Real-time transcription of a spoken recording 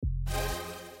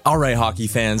All right, hockey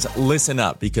fans, listen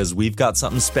up because we've got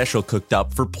something special cooked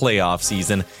up for playoff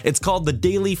season. It's called the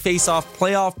Daily Face-Off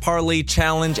Playoff Parlay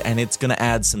Challenge, and it's going to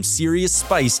add some serious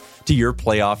spice to your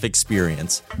playoff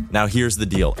experience. Now, here's the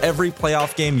deal. Every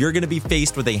playoff game, you're going to be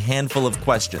faced with a handful of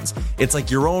questions. It's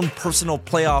like your own personal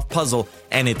playoff puzzle,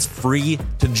 and it's free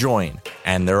to join.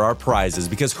 And there are prizes,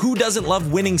 because who doesn't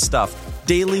love winning stuff?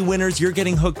 Daily winners, you're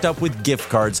getting hooked up with gift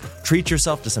cards. Treat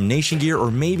yourself to some Nation gear or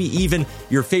maybe even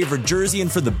your favorite jersey.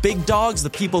 And for the big dogs, the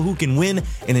people who can win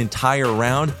an entire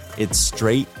round, it's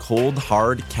straight, cold,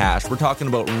 hard cash. We're talking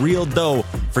about real dough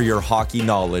for your hockey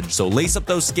knowledge. So lace up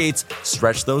those skates,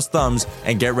 stretch those thumbs,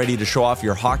 and get ready to show off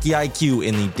your hockey IQ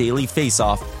in the Daily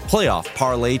Face-Off Playoff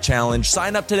Parlay Challenge.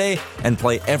 Sign up today and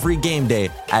play every game day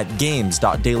at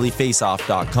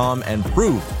games.dailyfaceoff.com and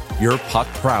prove your puck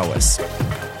prowess.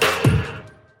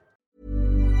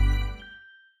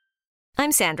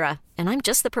 I'm Sandra, and I'm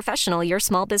just the professional your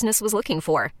small business was looking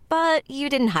for. But you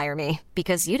didn't hire me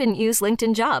because you didn't use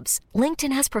LinkedIn Jobs.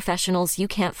 LinkedIn has professionals you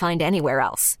can't find anywhere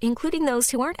else, including those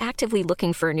who aren't actively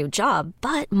looking for a new job,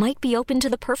 but might be open to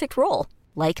the perfect role,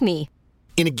 like me.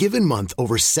 In a given month,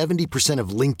 over 70% of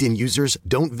LinkedIn users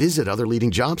don't visit other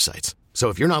leading job sites. So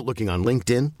if you're not looking on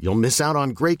LinkedIn, you'll miss out on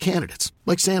great candidates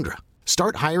like Sandra.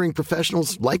 Start hiring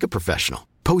professionals like a professional.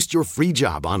 Post your free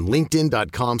job on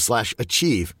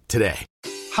linkedin.com/achieve today.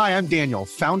 Hi, I'm Daniel,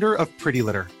 founder of Pretty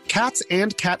Litter. Cats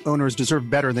and cat owners deserve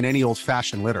better than any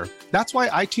old-fashioned litter. That's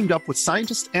why I teamed up with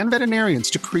scientists and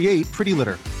veterinarians to create Pretty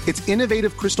Litter. Its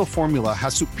innovative crystal formula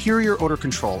has superior odor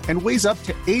control and weighs up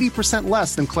to 80%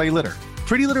 less than clay litter.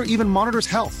 Pretty Litter even monitors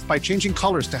health by changing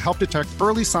colors to help detect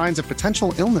early signs of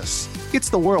potential illness. It's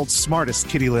the world's smartest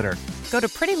kitty litter. Go to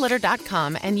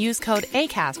prettylitter.com and use code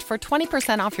ACAST for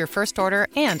 20% off your first order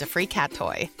and a free cat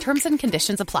toy. Terms and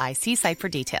conditions apply. See site for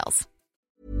details.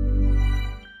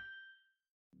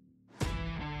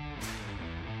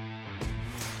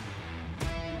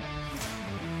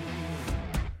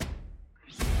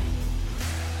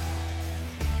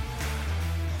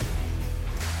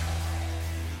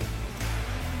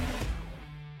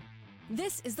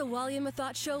 This is the Wally and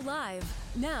Methot Show live.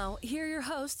 Now, here are your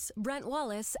hosts, Brent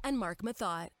Wallace and Mark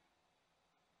Methot.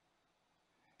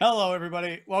 Hello,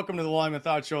 everybody. Welcome to the Wally and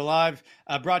Methot Show live.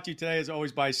 Brought to you today, as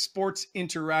always, by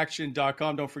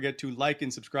sportsinteraction.com. Don't forget to like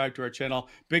and subscribe to our channel.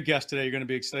 Big guest today. You're going to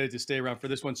be excited to stay around for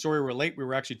this one. Sorry we're late. We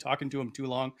were actually talking to him too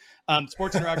long.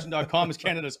 Sportsinteraction.com is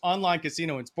Canada's online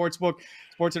casino and sportsbook.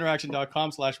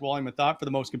 Sportsinteraction.com/Wally Methot for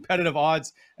the most competitive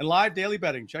odds and live daily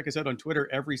betting. Check us out on Twitter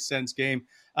every Sens game.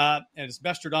 And as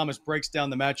Bestradamus breaks down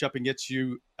the matchup and gets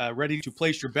you ready to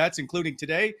place your bets, including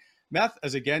today, Meth,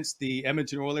 as against the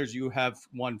Edmonton Oilers, you have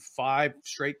won 5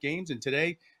 straight games, and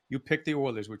today you picked the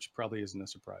Oilers, which probably isn't a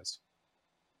surprise.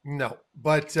 No,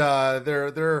 but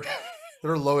they're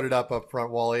loaded up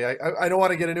front, Wally. I don't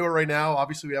want to get into it right now.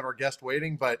 Obviously, we have our guest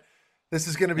waiting, but this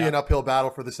is going to be an uphill battle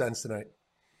for the Sens tonight.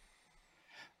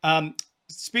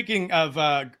 Speaking of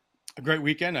a great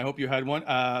weekend, I hope you had one.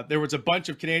 There was a bunch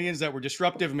of Canadians that were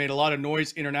disruptive and made a lot of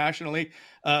noise internationally.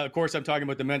 Of course, I'm talking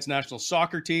about the men's national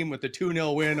soccer team with the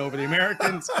 2-0 win over the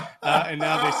Americans, and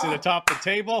now they sit atop the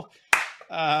table.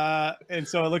 And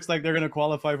so it looks like they're going to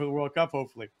qualify for the World Cup,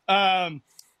 hopefully. Been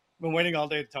waiting all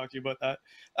day to talk to you about that.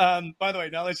 By the way,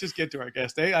 now let's just get to our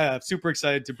guest. I'm super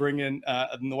excited to bring in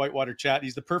the Whitewater Chat.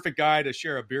 He's the perfect guy to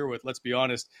share a beer with, let's be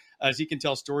honest, as he can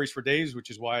tell stories for days,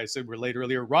 which is why I said we're late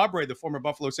earlier. Rob Ray, the former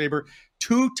Buffalo Sabre,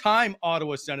 2-time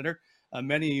Ottawa Senator.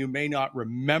 Many of you may not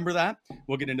remember that.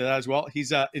 We'll get into that as well.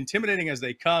 He's intimidating as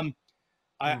they come.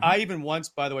 I even once,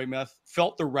 by the way, Meth,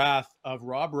 felt the wrath of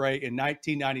Rob Ray in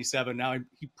 1997. Now,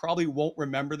 he probably won't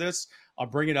remember this. I'll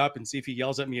bring it up and see if he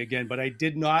yells at me again. But I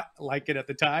did not like it at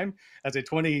the time as a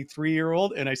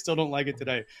 23-year-old, and I still don't like it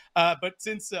today. But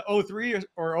since 03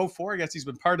 or 04, I guess he's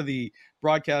been part of the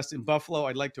broadcast in Buffalo,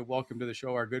 I'd like to welcome to the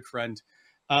show our good friend,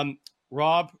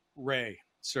 Rob Ray,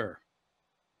 sir.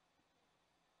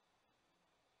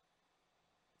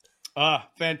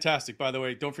 Fantastic. By the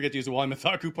way, don't forget to use the Wally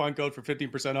Methot coupon code for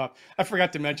 15% off. I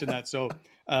forgot to mention that, so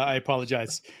I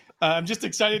apologize. I'm just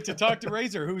excited to talk to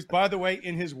Razor, who's, by the way,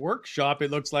 in his workshop,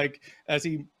 it looks like, as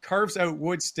he carves out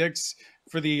wood sticks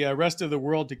for the rest of the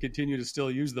world to continue to still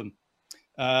use them.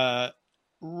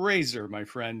 Razor, my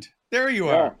friend. There you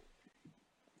are.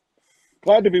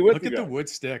 Glad to be with you. Look at the wood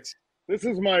sticks. This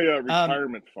is my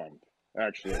retirement fund,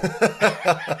 actually.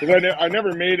 Because I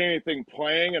never made anything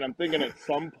playing, and I'm thinking at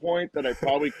some point that I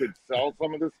probably could sell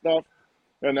some of this stuff,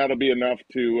 and that'll be enough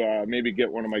to maybe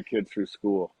get one of my kids through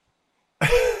school.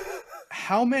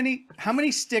 How many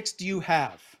sticks do you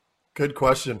have? Good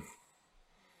question.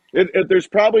 There's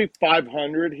probably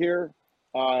 500 here.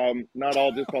 not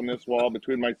all just on this wall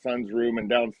between my son's room and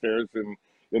downstairs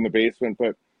in the basement.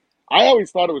 But I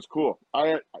always thought it was cool.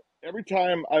 Every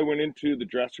time I went into the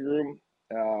dressing room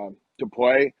to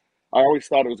play, I always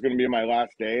thought it was going to be my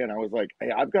last day, and I was like,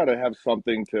 hey, I've got to have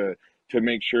something to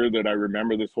make sure that I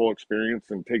remember this whole experience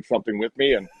and take something with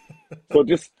me. And so it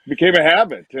just became a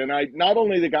habit. And I, not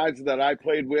only the guys that I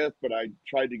played with, but I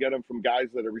tried to get them from guys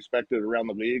that are respected around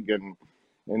the league.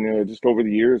 And just over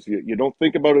the years, you don't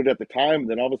think about it at the time.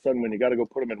 Then all of a sudden, when you got to go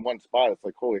put them in one spot, it's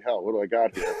like, holy hell, what do I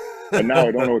got here? And now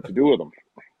I don't know what to do with them.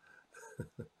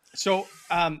 So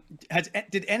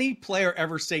did any player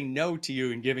ever say no to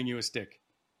you in giving you a stick?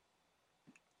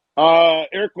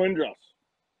 Eric Lindros.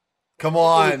 Come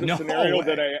on. I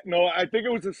think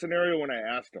it was a scenario when I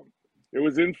asked him. It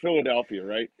was in Philadelphia,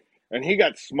 right? And he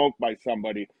got smoked by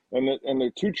somebody. And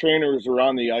the two trainers were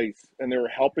on the ice, and they were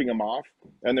helping him off,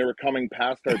 and they were coming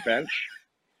past our bench.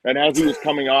 And as he was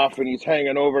coming off and he's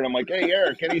hanging over, and I'm like, hey,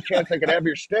 Eric, any chance I could have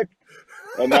your stick?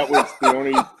 And that was the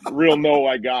only real no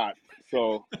I got.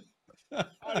 So I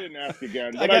didn't ask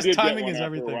again. But I guess did timing get one is after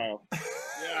everything. a while.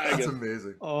 Yeah, That's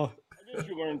amazing. Oh, I guess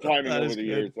you learn timing over the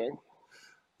years, eh?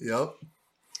 Yep.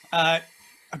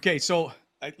 Okay, so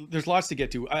there's lots to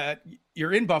get to.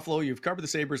 You're in Buffalo. You've covered the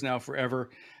Sabres now forever.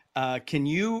 Can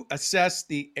you assess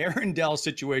the Aaron Dell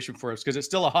situation for us? Because it's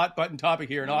still a hot button topic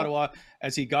here in Ottawa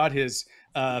as he got his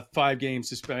 3-game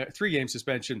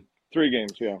suspension. 3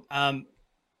 games, yeah.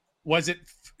 Was it,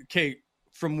 okay,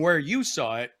 from where you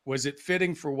saw it, was it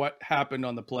fitting for what happened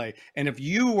on the play? And if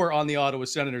you were on the Ottawa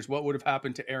Senators, what would have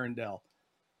happened to Aaron Dell?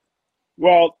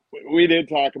 Well, we did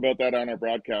talk about that on our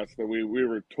broadcast, that we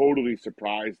were totally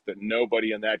surprised that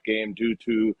nobody in that game, due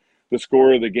to the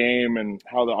score of the game and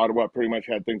how the Ottawa pretty much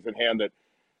had things in hand, that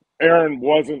Aaron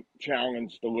wasn't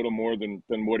challenged a little more than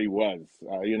what he was.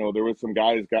 There was some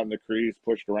guys got in the crease,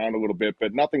 pushed around a little bit,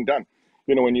 but nothing done.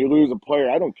 When you lose a player,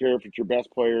 I don't care if it's your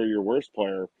best player or your worst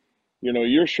player,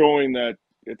 you're showing that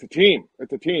it's a team.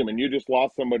 It's a team, and you just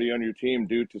lost somebody on your team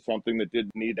due to something that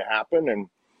didn't need to happen. And,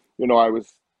 I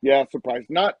was, surprised.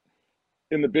 Not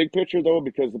in the big picture, though,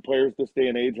 because the players this day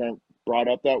and age aren't brought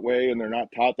up that way, and they're not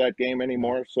taught that game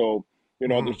anymore. So,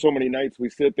 there's so many nights we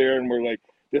sit there and we're like,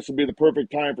 this would be the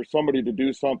perfect time for somebody to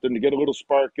do something, to get a little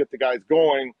spark, get the guys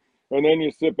going. And then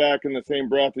you sit back in the same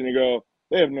breath and you go,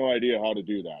 they have no idea how to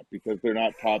do that because they're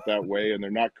not taught that way and they're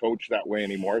not coached that way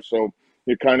anymore. So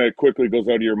it kind of quickly goes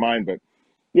out of your mind. But,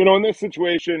 in this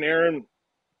situation, Aaron,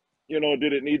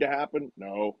 did it need to happen?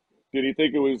 No. Did he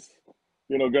think it was,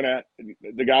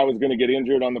 the guy was going to get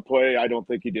injured on the play? I don't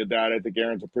think he did that. I think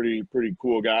Aaron's a pretty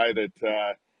cool guy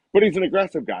but he's an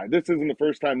aggressive guy. This isn't the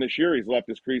first time this year he's left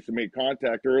his crease and made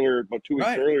contact earlier, about 2 weeks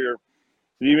earlier.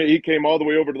 He came all the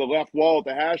way over to the left wall at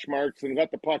the hash marks and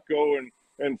let the puck go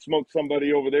and smoked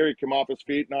somebody over there. He came off his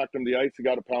feet, knocked him to the ice. He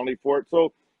got a penalty for it.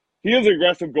 So he is an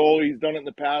aggressive goalie. He's done it in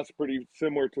the past, pretty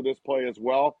similar to this play as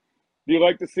well. Do you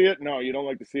like to see it? No, you don't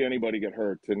like to see anybody get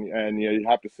hurt. And you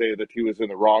have to say that he was in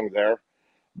the wrong there.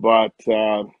 But,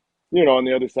 on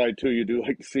the other side, too, you do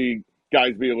like to see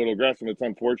guys be a little aggressive. It's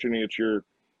unfortunate it's your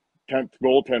 10th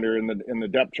goaltender in the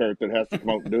depth chart that has to come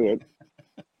out and do it.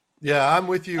 Yeah, I'm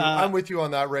with you. I'm with you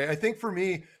on that, Ray. I think for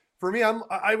me,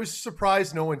 I was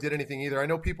surprised no one did anything either. I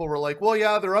know people were like, well,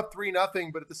 yeah, they're up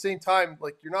 3-0, but at the same time,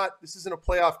 like, this isn't a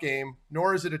playoff game,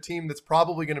 nor is it a team that's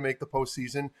probably going to make the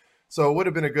postseason. So it would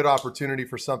have been a good opportunity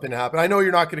for something to happen. I know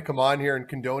you're not going to come on here and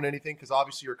condone anything because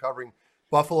obviously you're covering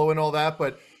Buffalo and all that,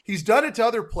 but he's done it to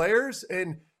other players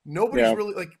and nobody's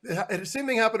really like, and the same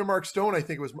thing happened to Mark Stone. I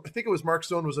think it was Mark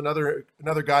Stone was another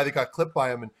guy that got clipped by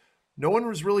him and no one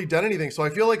was really done anything. So I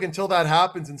feel like until that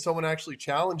happens and someone actually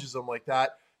challenges him like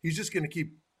that, he's just going to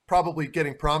keep probably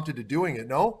getting prompted to doing it.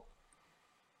 No?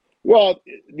 Well,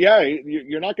 yeah,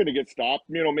 you're not going to get stopped.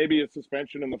 Maybe a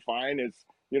suspension and the fine is,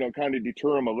 kind of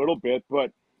deter him a little bit, but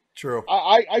true.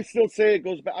 I still say it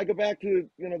goes back. I go back to,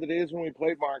 the days when we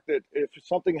played, Mark, that if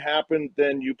something happened,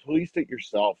 then you policed it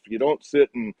yourself. You don't sit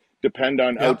and depend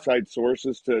on outside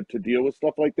sources to deal with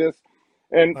stuff like this.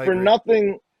 And for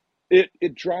nothing,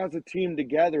 it draws a team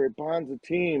together. It bonds a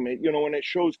team. And it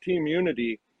shows team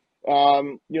unity.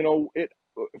 For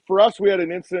us, we had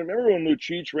an incident. Remember when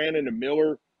Lucic ran into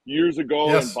Miller years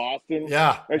ago in Boston?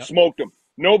 Yeah. And smoked him.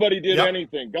 Nobody did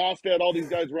anything. Gostad, all these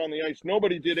guys were on the ice.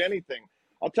 Nobody did anything.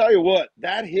 I'll tell you what,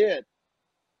 that hit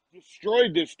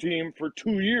destroyed this team for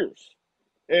 2 years.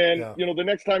 And, the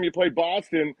next time you played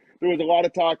Boston, there was a lot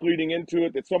of talk leading into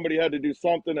it that somebody had to do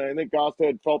something. And I think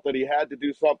Gostad felt that he had to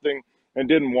do something and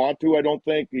didn't want to, I don't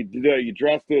think. He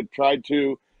addressed it, tried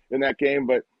to in that game.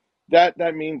 But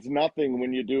that means nothing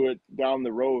when you do it down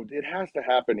the road. It has to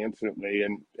happen instantly.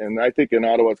 And I think in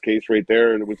Ottawa's case right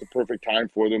there, it was a perfect time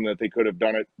for them that they could have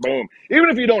done it. Boom. Even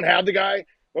if you don't have the guy,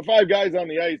 the 5 guys on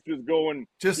the ice just go and,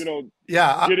 get in there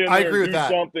agree and with do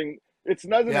that. something. It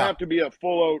doesn't have to be a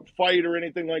full-out fight or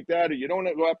anything like that. You don't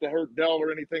have to hurt Dell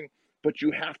or anything, but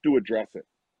you have to address it.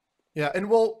 Yeah, and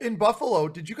well, in Buffalo,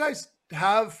 did you guys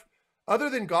have, other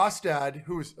than Gostad,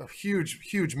 who's a huge,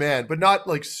 huge man, but not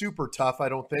like super tough, I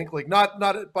don't think, like not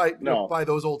by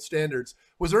those old standards.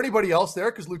 Was there anybody else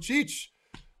there? Because Lucic,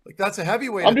 like that's a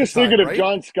heavyweight. I'm just thinking right? if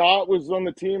John Scott was on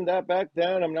the team that back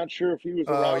then, I'm not sure if he was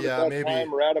around at that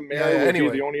time, or Adam Mayer would be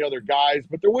the only other guys.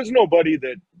 But there was nobody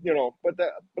that, but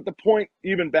the point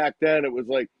even back then, it was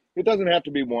like, it doesn't have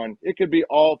to be one. It could be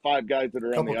all 5 guys that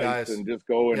are on the ice and just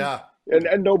go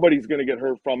and nobody's going to get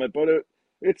hurt from it. But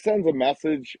it sends a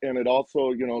message, and it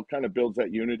also, kind of builds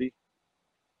that unity.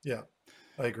 Yeah,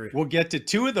 I agree. We'll get to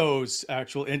 2 of those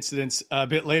actual incidents a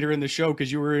bit later in the show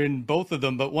because you were in both of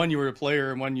them, but one you were a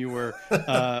player and one you were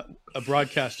a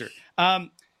broadcaster. The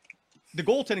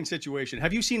goaltending situation,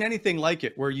 have you seen anything like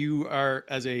it where you are,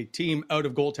 as a team, out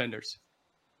of goaltenders?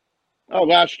 Oh,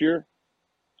 last year.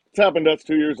 It's happened to us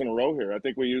 2 years in a row here. I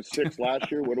think we used 6 last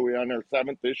year. What are we on our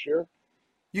 7th this year?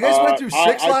 You guys went through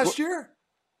 6 last year?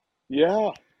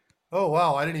 Yeah. Oh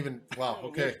wow! I didn't even. Wow.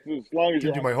 Okay. As long as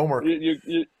you do my homework,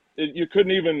 you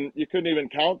couldn't even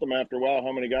count them after a while.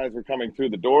 How many guys were coming through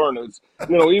the door? And it's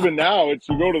even now it's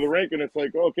you go to the rink and it's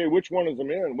like, okay, which one is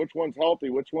them in? Which one's healthy?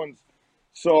 Which one's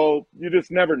so you just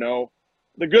never know.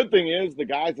 The good thing is the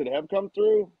guys that have come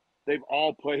through, they've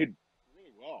all played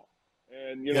really well.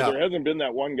 And there hasn't been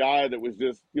that one guy that was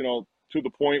just to the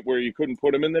point where you couldn't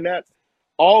put him in the net.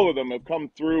 All of them have come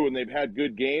through and they've had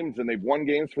good games and they've won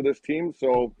games for this team.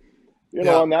 So,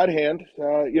 on that hand,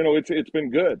 it's been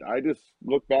good. I just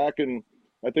look back and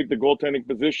I think the goaltending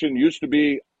position you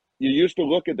used to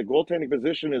look at the goaltending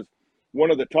position as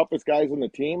one of the toughest guys on the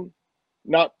team,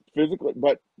 not physically,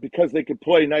 but because they could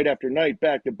play night after night,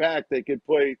 back to back. They could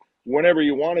play whenever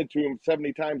you wanted to them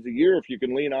 70 times a year if you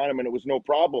can lean on them and it was no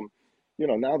problem.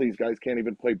 Now these guys can't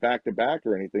even play back to back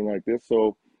or anything like this.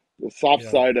 So, the soft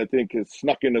side, I think, has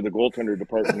snuck into the goaltender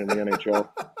department in the NHL.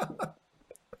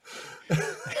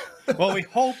 Well, we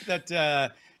hope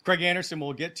that Craig Anderson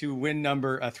will get to win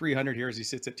number 300 here as he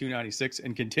sits at 296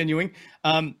 and continuing.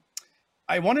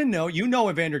 I want to know,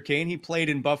 Evander Kane, he played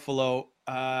in Buffalo.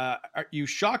 Are you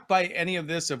shocked by any of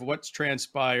this, of what's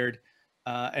transpired?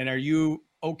 And are you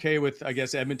okay with, I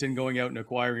guess, Edmonton going out and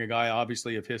acquiring a guy,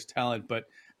 obviously, of his talent, but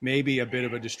maybe a bit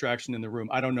of a distraction in the room?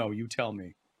 I don't know. You tell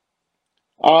me.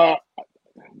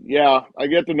 Yeah, I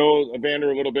get to know Evander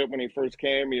a little bit when he first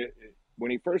came. When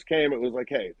he first came, it was like,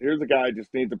 hey, here's a guy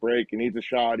just needs a break. He needs a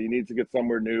shot. He needs to get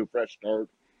somewhere new, fresh start.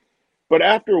 But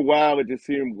after a while, it just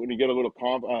seemed when you get a little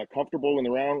comfortable in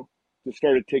the round, just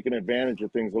started taking advantage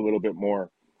of things a little bit more.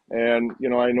 And,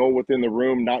 I know within the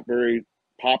room, not very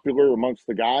popular amongst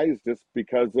the guys just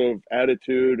because of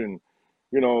attitude and,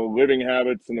 living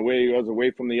habits and the way he was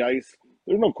away from the ice.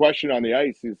 There's no question on the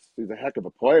ice. He's a heck of a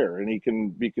player and he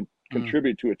can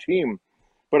contribute to a team.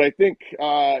 But I think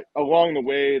along the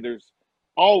way, there's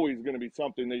always going to be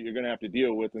something that you're going to have to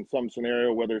deal with in some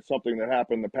scenario, whether it's something that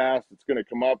happened in the past, it's going to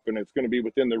come up and it's going to be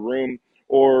within the room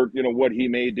or, what he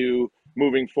may do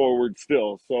moving forward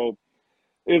still. So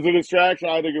is it a distraction?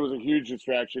 I think it was a huge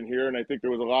distraction here. And I think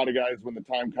there was a lot of guys when the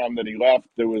time came that he left,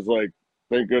 it was like,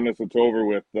 thank goodness it's over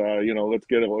with, let's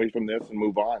get away from this and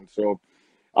move on. So,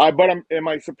 but am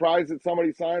I surprised that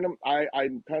somebody signed him?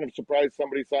 I'm kind of surprised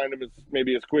somebody signed him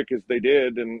as quick as they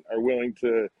did and are willing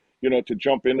to, to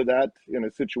jump into that in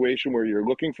a situation where you're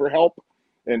looking for help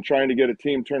and trying to get a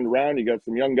team turned around. You got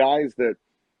some young guys that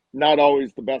not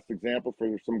always the best example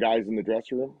for some guys in the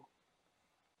dressing room.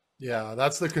 Yeah,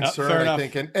 that's the concern, I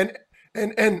think.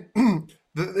 And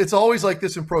it's always like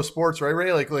this in pro sports, right,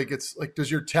 Ray? Like it's like, does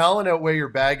your talent outweigh your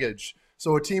baggage?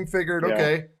 So a team figured,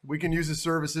 okay, we can use his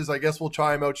services. I guess we'll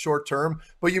try him out short term.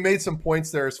 But you made some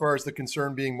points there as far as the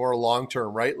concern being more long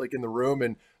term, right? Like in the room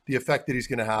and the effect that he's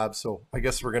going to have. So I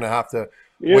guess we're going to have to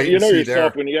wait and see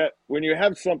yourself there. When you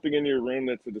have something in your room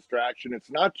that's a distraction,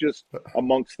 it's not just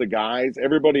amongst the guys.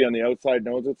 Everybody on the outside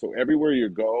knows it. So everywhere you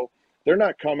go, they're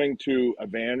not coming to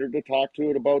Evander to talk to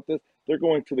it about this. They're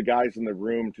going to the guys in the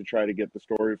room to try to get the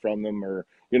story from them or,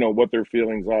 what their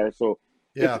feelings are. So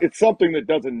it's something that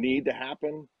doesn't need to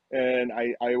happen. And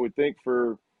I would think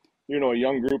for, a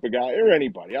young group of guys or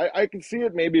anybody, I can see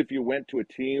it maybe if you went to a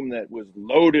team that was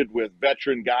loaded with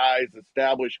veteran guys,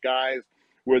 established guys,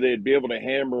 where they'd be able to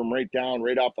hammer them right down,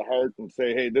 right off the heart and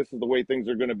say, hey, this is the way things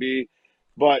are going to be.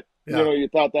 But Yeah. You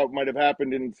thought that might have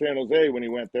happened in San Jose when he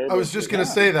went there. I was just going to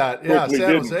say that. Yeah, quickly San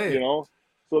didn't, Jose.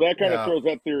 So that kind of Yeah. throws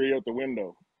that theory out the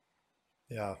window.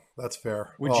 Yeah, that's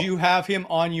fair. Would you have him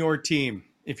on your team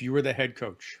if you were the head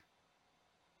coach?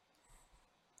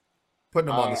 Putting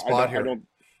him on the spot here.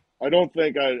 I don't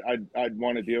think I'd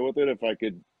want to deal with it if I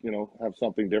could, have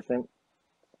something different.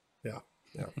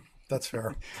 Yeah, that's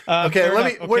fair. Okay,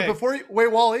 let me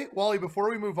wait, Wally. Before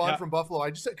we move on from Buffalo,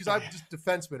 I just because I'm just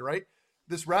defenseman, right?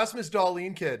 This Rasmus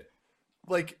Dahlin kid,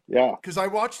 because I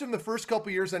watched him the first couple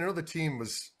of years. I know the team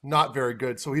was not very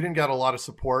good, so he didn't get a lot of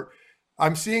support.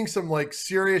 I'm seeing some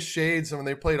serious shades when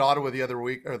they played Ottawa the other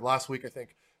week or last week, I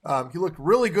think. He looked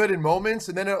really good in moments,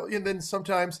 and then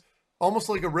sometimes, almost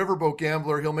like a riverboat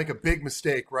gambler, he'll make a big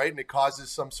mistake, right? And it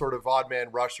causes some sort of odd man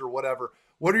rush or whatever.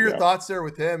 What are your thoughts there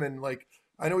with him? And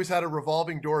I know he's had a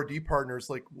revolving door of D partners.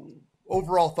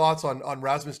 Overall thoughts on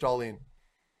Rasmus Dahlin?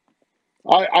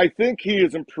 I think he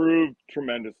has improved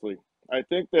tremendously. I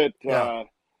think that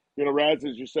Raz,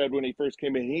 as you said, when he first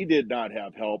came in, he did not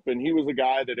have help, and he was a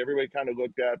guy that everybody kind of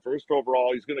looked at first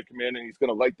overall. He's going to come in and he's going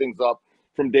to light things up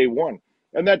from day one,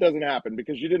 and that doesn't happen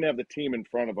because you didn't have the team in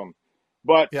front of him.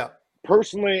 But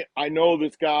personally, I know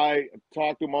this guy. I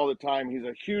talk to him all the time. He's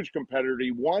a huge competitor.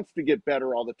 He wants to get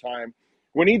better all the time.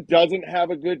 When he doesn't have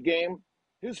a good game,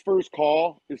 his first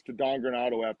call is to Don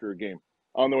Granato after a game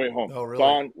on the way home. Oh, really?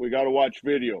 Don, we got to watch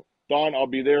video. Don, I'll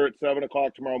be there at 7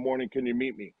 o'clock tomorrow morning. Can you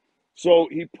meet me? So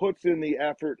he puts in the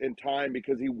effort and time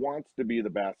because he wants to be the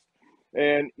best.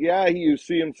 And you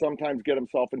see him sometimes get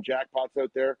himself in jackpots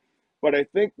out there. But I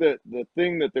think that the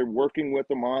thing that they're working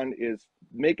with him on is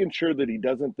making sure that he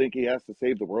doesn't think he has to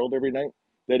save the world every night,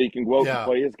 that he can go out and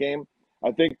play his game.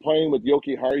 I think playing with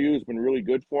Yoki Haru has been really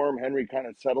good for him. Henry kind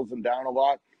of settles him down a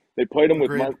lot. They played him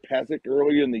with Mark Pezic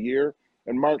early in the year,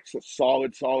 and Mark's a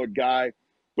solid guy.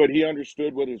 But he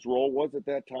understood what his role was at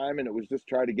that time, and it was just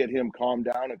try to get him calmed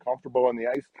down and comfortable on the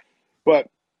ice. But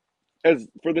as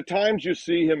for the times you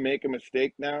see him make a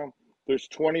mistake now, there's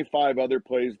 25 other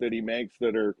plays that he makes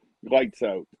that are lights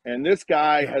out. And this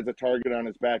guy has a target on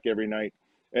his back every night.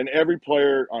 And every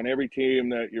player on every team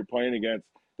that you're playing against,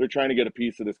 they're trying to get a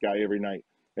piece of this guy every night.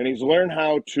 And he's learned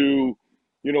how to,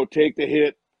 take the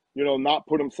hit, not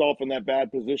put himself in that bad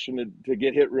position to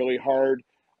get hit really hard.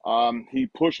 He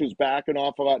pushes back an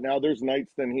awful lot. Now there's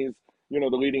nights then he's, the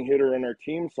leading hitter on our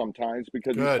team sometimes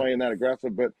because he's playing that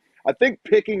aggressive. But I think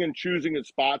picking and choosing his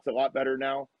spots a lot better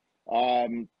now.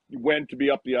 When to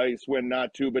be up the ice, when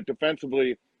not to. But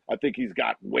defensively, I think he's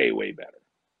got way, way better.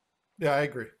 Yeah, I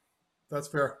agree. That's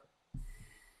fair.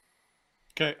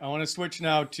 Okay, I want to switch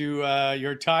now to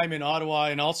your time in Ottawa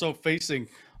and also facing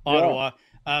Ottawa.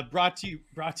 Brought to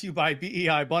you by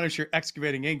BEI, Bonisher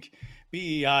Excavating Inc.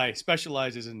 BEI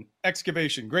specializes in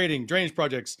excavation, grading, drainage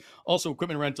projects, also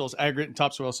equipment rentals, aggregate, and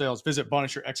topsoil sales. Visit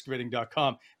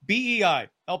BonisherExcavating.com. BEI,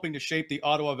 helping to shape the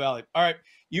Ottawa Valley. All right,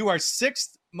 you are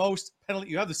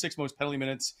you have the sixth most penalty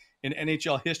minutes in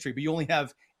NHL history, but you only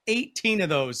have 18 of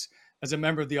those as a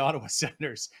member of the Ottawa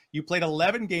Senators. You played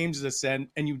 11 games as a Sen,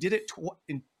 and you did it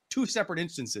in two separate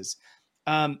instances.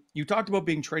 You talked about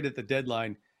being traded at the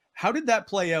deadline. How did that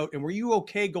play out, and were you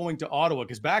okay going to Ottawa?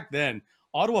 Because back then,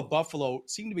 Ottawa-Buffalo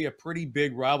seemed to be a pretty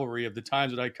big rivalry of the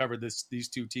times that I covered these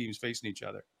two teams facing each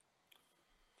other.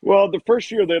 Well, the first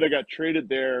year that I got traded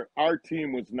there, our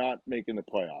team was not making the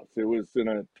playoffs. It was in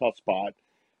a tough spot.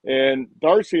 And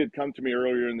Darcy had come to me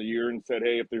earlier in the year and said,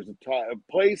 hey, if there's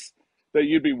a place that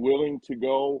you'd be willing to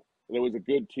go, that was a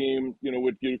good team,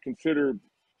 would you consider,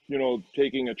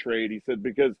 taking a trade? He said,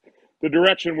 because the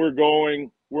direction we're going,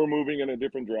 we're moving in a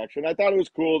different direction. I thought it was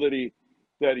cool that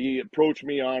he approached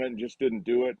me on it and just didn't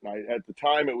do it. And at the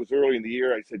time, it was early in the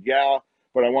year. I said, yeah,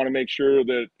 but I want to make sure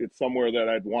that it's somewhere that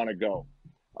I'd want to go.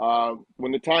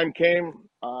 When the time came,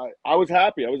 I was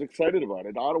happy. I was excited about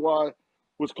it. Ottawa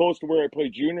was close to where I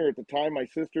played junior. At the time, my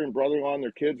sister and brother-in-law and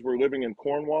their kids were living in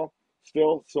Cornwall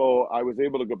still. So I was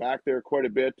able to go back there quite a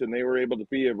bit, and they were able to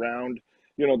be around,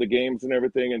 the games and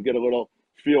everything and get a little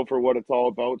feel for what it's all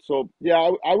about. So,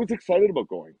 yeah, I was excited about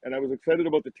going, and I was excited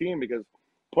about the team because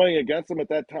playing against them at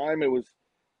that time, it was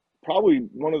probably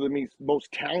one of the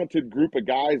most talented group of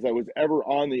guys I was ever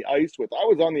on the ice with. I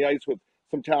was on the ice with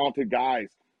some talented guys,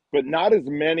 but not as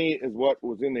many as what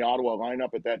was in the Ottawa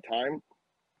lineup at that time.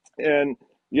 And,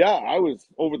 yeah, I was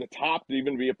over the top to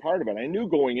even be a part of it. I knew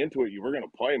going into it you were going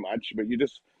to play much, but you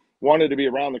just wanted to be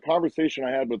around. The conversation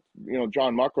I had with,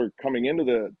 John Muckler coming into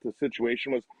the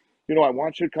situation was, I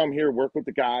want you to come here, work with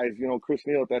the guys. Chris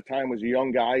Neal at that time was a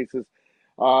young guy. He says,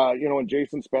 and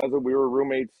Jason Spezza, we were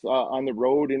roommates on the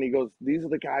road. And he goes, these are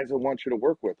the guys I want you to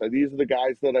work with. These are the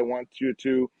guys that I want you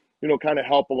to, kind of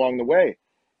help along the way.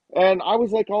 And I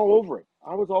was like all over it.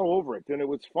 I was all over it, and it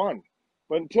was fun.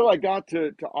 But until I got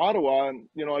to Ottawa, and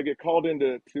I get called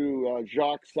into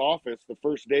Jacques' office the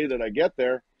first day that I get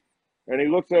there, and he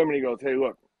looks at me and he goes, "Hey,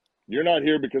 look, you're not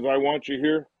here because I want you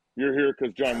here. You're here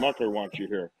because John Muckler wants you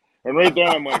here." And right then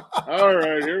I'm like, "All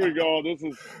right, here we go.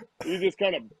 You just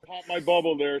kind of popped my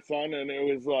bubble there, son." And it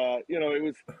was,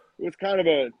 it was kind of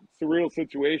a surreal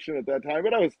situation at that time.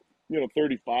 But I was,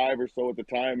 35 or so at the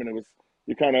time, and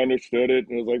you kind of understood it,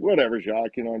 and it was like, whatever,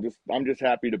 Jacques. I'm just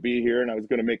happy to be here, and I was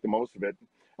going to make the most of it.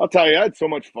 I'll tell you, I had so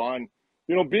much fun.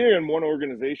 Being in one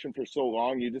organization for so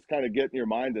long, you just kind of get in your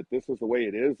mind that this is the way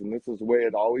it is, and this is the way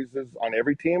it always is on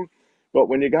every team. But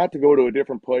when you got to go to a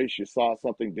different place, you saw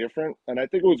something different. And I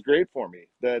think it was great for me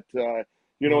that,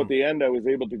 at the end, I was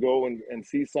able to go and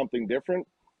see something different.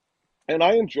 And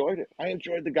I enjoyed it. I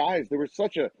enjoyed the guys. There was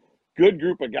such a good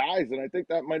group of guys. And I think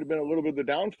that might have been a little bit of the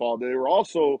downfall. They were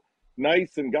also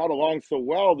nice and got along so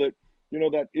well that,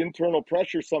 that internal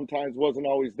pressure sometimes wasn't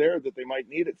always there that they might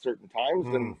need at certain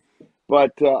times.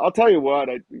 But I'll tell you what,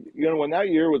 when that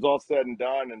year was all said and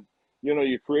done, and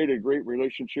you created a great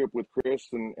relationship with Chris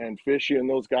and Fishy and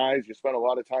those guys. You spent a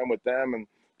lot of time with them and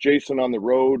Jason on the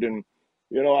road. And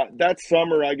that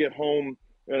summer I get home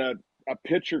and a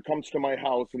picture comes to my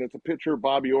house, and it's a picture of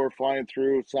Bobby Orr flying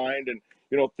through, signed, and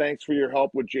thanks for your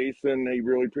help with Jason.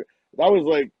 That was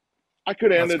like, I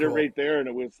could have ended it right there, and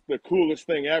it was the coolest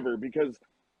thing ever because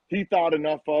he thought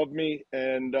enough of me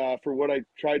and for what I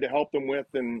tried to help him with,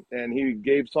 and he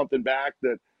gave something back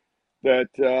that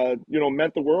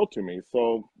meant the world to me.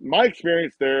 So my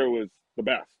experience there was the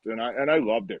best, and I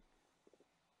loved it.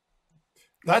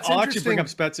 I'll actually bring up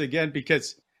Spezza again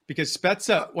because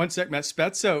Spezza, one sec, Matt,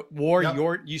 Spezza wore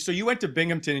so you went to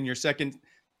Binghamton in your second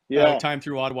time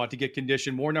through Ottawa to get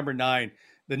conditioned, wore number 9.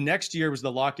 The next year was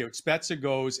the lockout. Spezza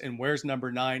goes and wears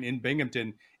number 9 in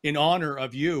Binghamton in honor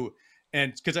of you.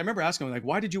 And because I remember asking him, like,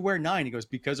 why did you wear 9? He goes,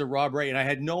 because of Rob Ray. And I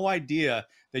had no idea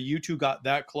that you two got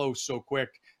that close so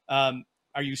quick. Are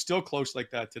you still close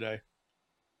like that today?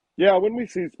 Yeah, when we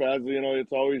see Spazza,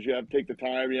 it's always you have to take the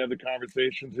time, you have the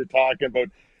conversations, you're talking about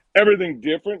everything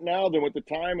different now than with the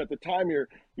time. At the time,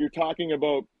 you're talking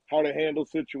about how to handle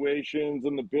situations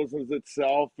and the business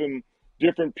itself and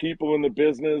different people in the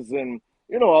business and,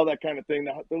 all that kind of thing.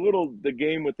 The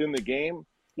game within the game.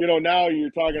 Now you're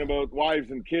talking about wives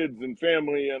and kids and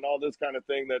family and all this kind of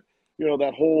thing that,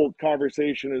 that whole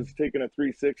conversation is taking a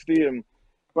 360.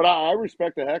 But I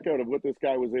respect the heck out of what this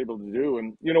guy was able to do.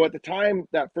 And, at the time,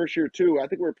 that first year, too, I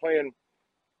think we were playing,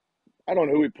 I don't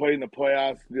know who we played in the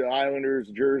playoffs, the Islanders,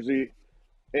 Jersey.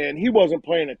 And he wasn't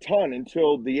playing a ton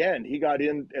until the end. He got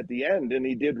in at the end, and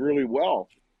he did really well.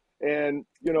 And,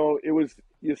 it was,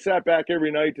 you sat back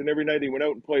every night, and every night he went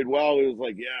out and played well. It was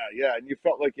like, yeah. And you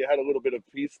felt like you had a little bit of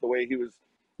peace the way he was,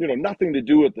 nothing to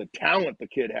do with the talent the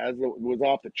kid has. It was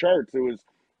off the charts. It was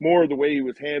more the way he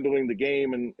was handling the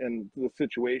game and the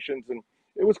situations, and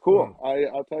it was cool.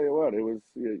 I'll tell you what, it was.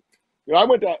 When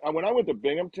I went to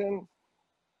Binghamton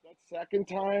that second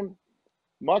time,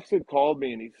 Mux had called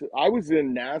me, and he said I was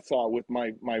in Nassau with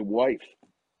my wife,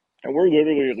 and we're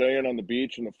literally laying on the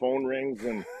beach, and the phone rings,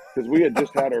 and because we had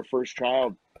just had our first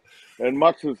child, and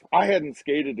Mux was I hadn't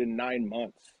skated in 9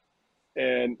 months,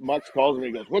 and Mux calls me,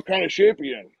 he goes, "What kind of shape are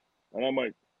you in?" And I'm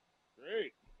like,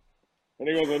 "Great." And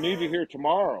he goes, "I need you here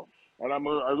tomorrow." And I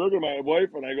look at my wife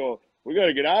and I go, "We got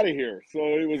to get out of here." So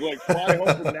it was like fly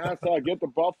home from Nassau, get to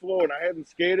Buffalo, and I hadn't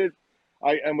skated.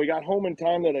 And we got home in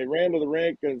time that I ran to the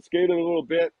rink and skated a little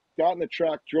bit, got in the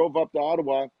truck, drove up to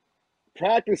Ottawa,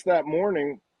 practiced that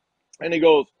morning, and he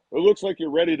goes, "It looks like you're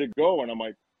ready to go." And I'm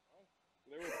like,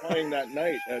 they were playing that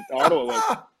night at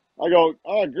Ottawa. I go,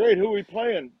 "Oh, great. Who are we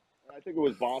playing?" I think it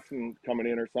was Boston coming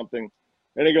in or something.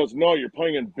 And he goes, "No, you're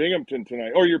playing in Binghamton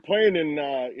tonight. Or you're playing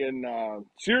in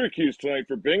Syracuse tonight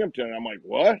for Binghamton." And I'm like,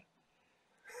 "What?"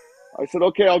 I said,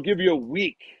 "Okay, I'll give you a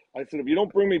week." I said, "If you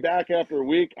don't bring me back after a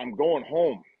week, I'm going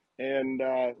home." And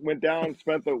went down,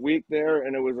 spent the week there,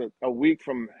 and it was a week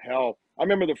from hell. I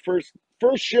remember the first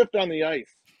shift on the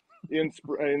ice in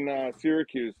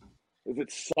Syracuse. Is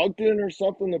it Sugden or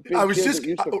something? The big I was kid just that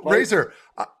used to play? Razor.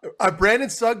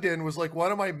 Brandon Sugden was like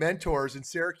one of my mentors in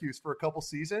Syracuse for a couple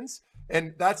seasons,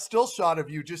 and that still shot of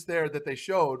you just there that they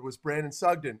showed was Brandon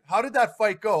Sugden. How did that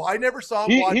fight go? I never saw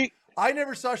him. I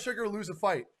never saw Sugar lose a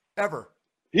fight ever.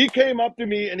 He came up to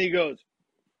me and he goes,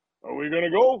 "Are we gonna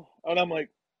go?" And I'm like,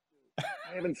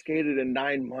 "I haven't skated in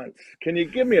 9 months. Can you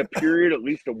give me a period at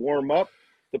least to warm up?"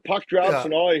 The puck drops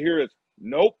and all I hear is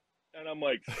 "Nope." And I'm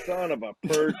like, son of a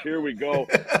perch, here we go.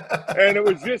 And it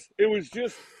was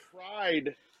just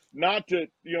pride not to,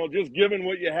 just giving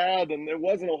what you had. And it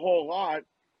wasn't a whole lot.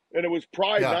 And it was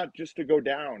pride not just to go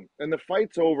down. And the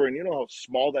fight's over, and you know how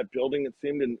small that building it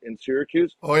seemed in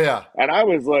Syracuse? Oh, yeah. And I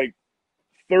was like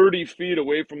 30 feet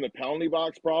away from the penalty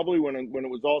box probably when it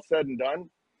was all said and done.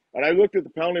 And I looked at the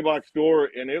penalty box door,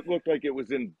 and it looked like it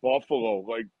was in Buffalo,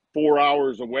 like 4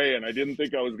 hours away, and I didn't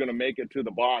think I was going to make it to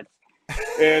the box.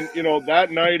 And, you know,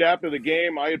 that night after the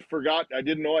game, I had forgot. I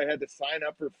didn't know I had to sign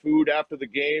up for food after the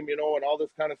game, you know, and all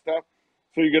this kind of stuff.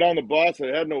 So you get on the bus. I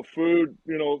had no food,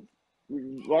 you know.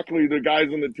 Luckily, the guys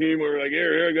on the team were like,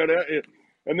 here, I got it.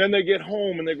 And then they get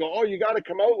home, and they go, oh, you got to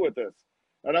come out with us.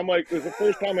 And I'm like, it was the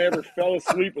first time I ever fell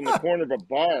asleep in the corner of a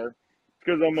bar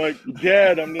because I'm like,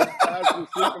 dead. I'm just actually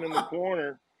sleeping in the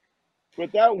corner.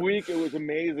 But that week, it was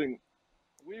amazing.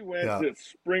 We went to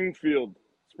Springfield,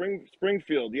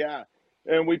 yeah.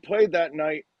 And we played that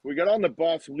night. We got on the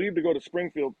bus, leave to go to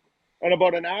Springfield. And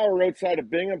about an hour outside of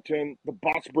Binghamton, the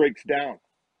bus breaks down.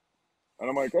 And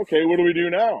I'm like, okay, what do we do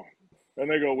now? And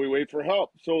they go, we wait for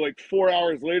help. So like 4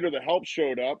 hours later, the help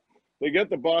showed up. They get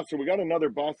the bus, or we got another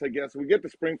bus, I guess. We get to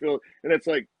Springfield, and it's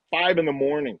like 5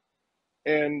 a.m.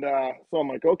 And so I'm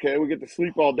like, okay, we get to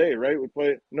sleep all day, right? We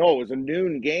play. No, it was a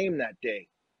noon game that day.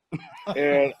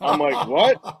 And I'm like,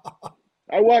 what?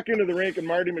 I walk into the rink, and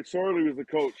Marty McSorley was the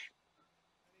coach.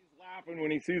 He's laughing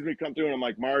when he sees me come through, and I'm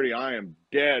like, Marty, I am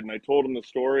dead. And I told him the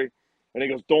story. And he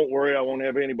goes, don't worry, I won't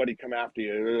have anybody come after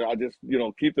you. I'll just, you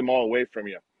know, keep them all away from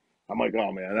you. I'm like,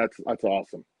 oh, man, that's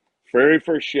awesome. Very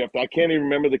first shift. I can't even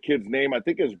remember the kid's name. I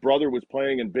think his brother was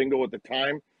playing in bingo at the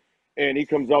time. And he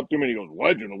comes up to me and he goes,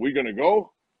 Legend, are we going to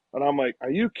go? And I'm like,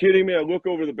 are you kidding me? I look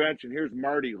over the bench and here's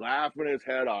Marty laughing his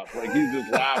head off. Like he's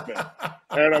just laughing.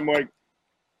 And I'm like,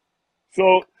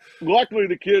 so luckily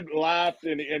the kid laughed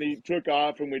and he took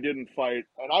off and we didn't fight.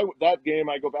 And that game,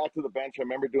 I go back to the bench. I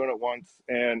remember doing it once.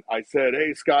 And I said,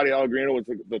 hey, Scotty Allegrino was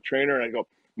the trainer. And I go,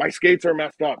 my skates are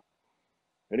messed up.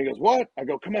 And he goes, what? I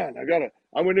go, come on,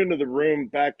 I went into the room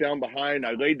back down behind.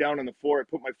 I laid down on the floor. I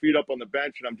put my feet up on the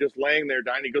bench, and I'm just laying there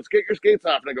dying. He goes, get your skates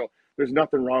off. And I go, there's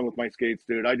nothing wrong with my skates,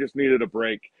 dude. I just needed a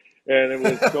break. And it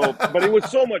was but it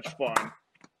was so much fun.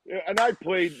 And I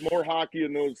played more hockey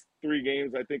in those 3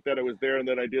 games, I think, that I was there and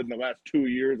that I did in the last 2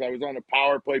 years. I was on a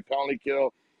power play penalty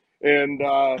kill. And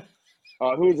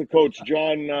who was the coach?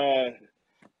 John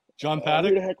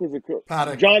Paddock? Who the heck was the coach?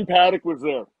 Paddock. John Paddock was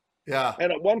there. Yeah.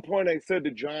 And at one point I said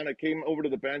to John, I came over to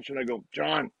the bench and I go,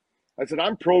 John, I said,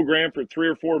 I'm programmed for 3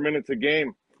 or 4 minutes a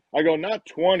game. I go, not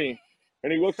 20.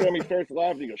 And he looks at me, starts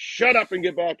laughing. He goes, shut up and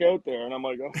get back out there. And I'm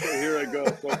like, okay, here I go.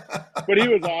 So, but he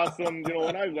was awesome. You know,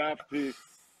 when I left,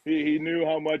 he knew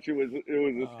how much it was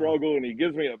a struggle. And he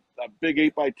gives me a big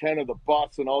 8x10 of the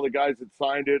bus and all the guys that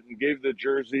signed it and gave the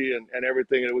jersey and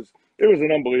everything. It was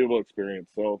an unbelievable experience.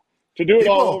 So to do it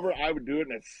all over, I would do it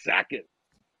in a second.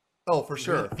 Oh, for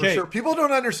sure. For sure. People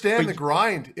don't understand the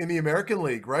grind in the American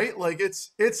League, right? Like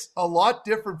it's a lot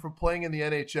different from playing in the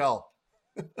NHL.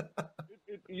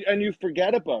 And you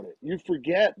forget about it. You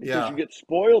forget because you get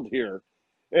spoiled here.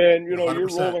 And, you know, 100%. You're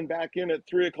rolling back in at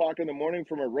 3 o'clock in the morning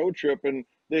from a road trip and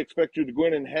they expect you to go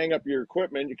in and hang up your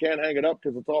equipment. You can't hang it up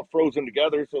because it's all frozen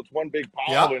together. So it's one big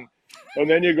pile. Yeah. And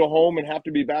then you go home and have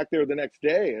to be back there the next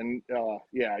day. And,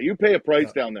 you pay a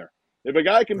price down there. If a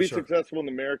guy can be successful in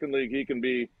the American League,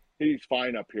 he's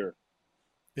fine up here.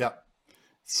 Yeah.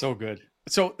 So good.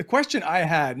 So the question I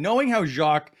had, knowing how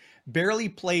Jacques barely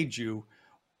played you,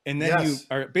 and then you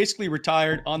are basically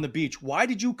retired on the beach, why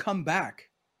did you come back?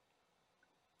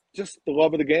 Just the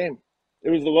love of the game. It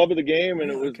was the love of the game,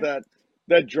 and it was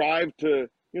that drive to,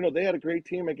 you know, they had a great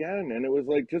team again, and it was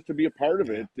like just to be a part of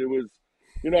it. It was,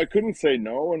 you know, I couldn't say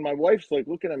no, and my wife's like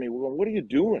looking at me, well, what are you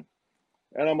doing?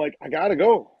 And I'm like, I gotta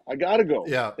go.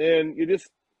 Yeah. And you just,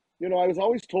 you know, I was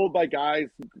always told by guys,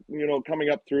 you know, coming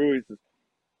up through, he says,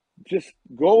 just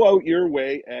go out your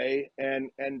way,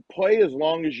 and play as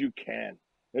long as you can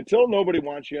until nobody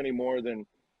wants you anymore.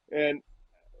 And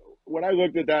when I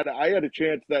looked at that, I had a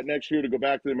chance that next year to go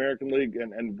back to the American League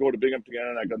and go to Binghamton again.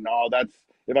 And I go, no,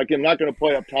 I'm not going to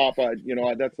play up top.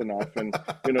 That's enough. And,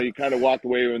 you know, you kind of walked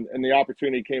away and the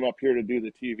opportunity came up here to do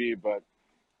the TV, but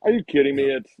are you kidding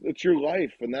me? It's your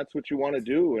life and that's what you want to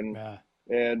do. And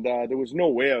there was no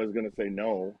way I was going to say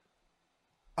no.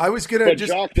 I was going to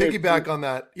just piggyback on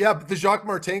that. Yeah, but the Jacques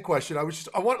Martin question,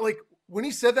 when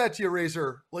he said that to you,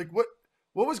 Razor, like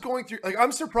what was going through? Like,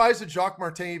 I'm surprised that Jacques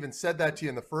Martin even said that to you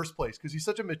in the first place because he's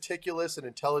such a meticulous and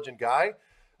intelligent guy.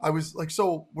 I was like,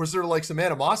 so was there like some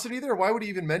animosity there? Why would he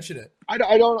even mention it? I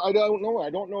don't know. I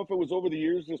don't know if it was over the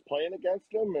years just playing against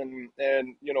him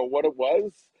and you know what it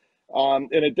was.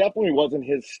 And it definitely wasn't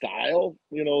his style,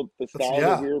 you know, the style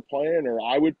that we were playing or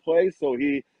I would play. So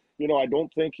he, you know, I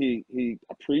don't think he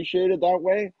appreciated that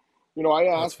way. I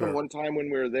asked him one time when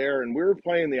we were there, and we were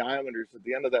playing the Islanders at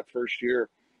the end of that first year,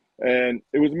 and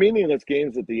it was meaningless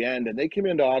games at the end, and they came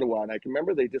into Ottawa, and I can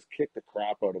remember they just kicked the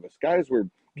crap out of us. Guys were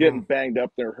getting banged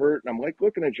up, they're hurt, and I'm like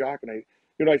looking at Jacques,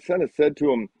 and I said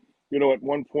to him, at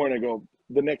one point, I go,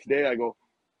 the next day, I go,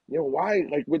 why,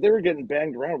 like, when they were getting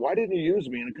banged around, why didn't you use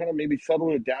me? And it kind of maybe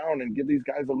settle it down and give these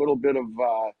guys a little bit of,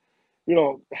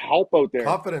 help out there.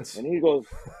 Confidence. And he goes,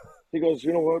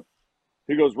 you know what?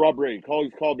 He goes, Rob Ray.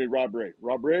 He's called me Rob Ray.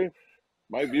 Rob Ray,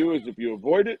 my view is if you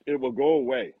avoid it, it will go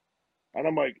away. And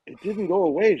I'm like, it didn't go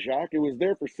away, Jacques. It was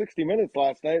there for 60 minutes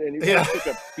last night, and you guys took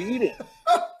a beating.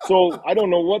 So I don't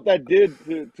know what that did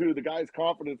to the guy's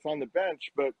confidence on the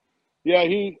bench, but yeah,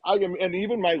 and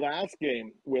even my last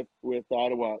game with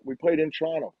Ottawa, we played in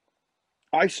Toronto.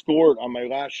 I scored on my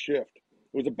last shift.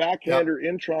 It was a backhander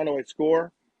in Toronto. I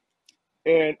score.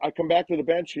 And I come back to the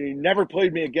bench, and he never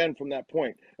played me again from that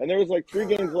point. And there was like 3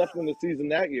 games left in the season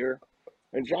that year.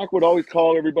 And Jacques would always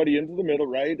call everybody into the middle,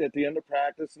 right, at the end of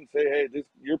practice and say, hey,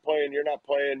 you're playing, you're not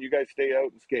playing, you guys stay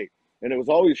out and skate. And it was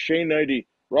always Shane Knighty,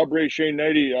 Rob Ray, Shane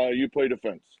Knighty, you play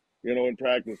defense, in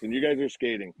practice, and you guys are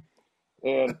skating.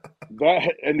 And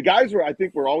the guys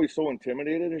were always so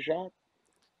intimidated of Jacques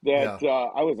that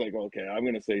I was like, okay, I'm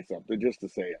going to say something just to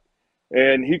say it.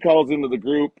 And he calls into the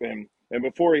group, and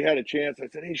before he had a chance, I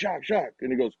said, hey, Jacques.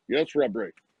 And he goes, yes, Rob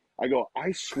Ray. I go,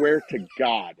 I swear to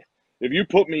God, if you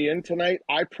put me in tonight,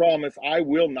 I promise I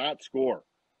will not score.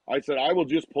 I said, I will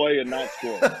just play and not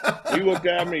score. He looked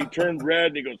at me, he turned red,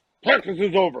 and he goes, practice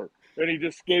is over. And he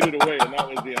just skated away, and that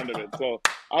was the end of it. So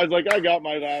I was like, I got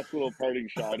my last little parting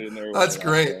shot in there. That's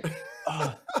great.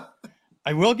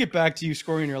 I will get back to you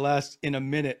scoring your last in a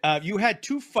minute. You had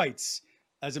 2 fights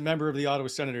as a member of the Ottawa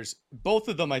Senators. Both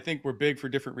of them, I think, were big for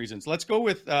different reasons. Let's go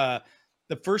with the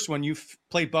first one. You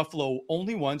played Buffalo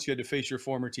only once. You had to face your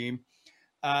former team.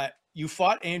 You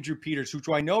fought Andrew Peters,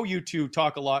 who I know you two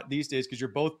talk a lot these days because you're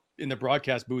both in the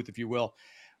broadcast booth, if you will.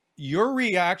 Your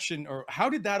reaction, or how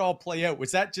did that all play out?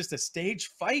 Was that just a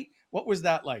stage fight? What was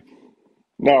that like?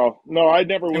 No, I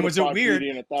never would have fought Petey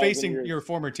in 1,000 years. And was it weird facing your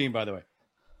former team, by the way?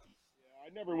 Yeah, I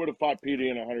never would have fought Petey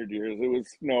in 100 years. It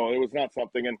was not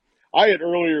something. And I had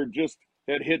earlier just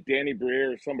had hit Danny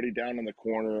Briere or somebody down in the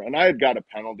corner, and I had got a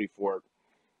penalty for it.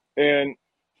 And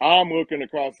I'm looking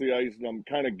across the ice, and I'm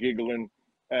kind of giggling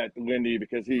at Lindy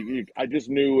because I just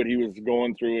knew what he was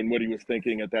going through and what he was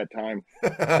thinking at that time.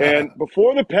 And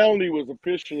before the penalty was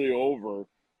officially over,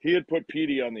 he had put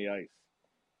Petey on the ice.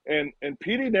 And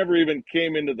Petey never even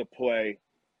came into the play,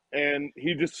 and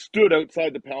he just stood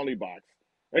outside the penalty box.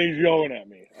 And he's yelling at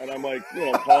me. And I'm like,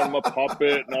 calling him a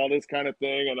puppet and all this kind of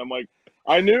thing. And I'm like,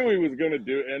 I knew he was going to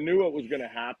do it. I knew what was going to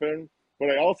happen.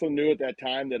 But I also knew at that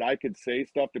time that I could say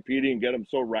stuff to Petey and get him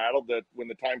so rattled that when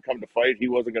the time come to fight, he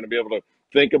wasn't going to be able to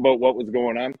think about what was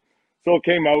going on. So it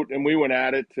came out, and we went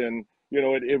at it. And,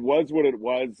 it was what it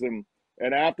was. And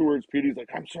afterwards, Petey's like,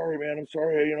 I'm sorry, man. I'm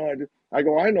sorry. I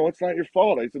go, I know it's not your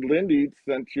fault. I said, Lindy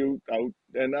sent you out,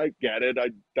 and I get it.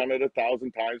 I've done it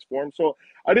 1,000 times for him. So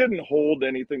I didn't hold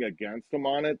anything against him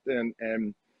on it.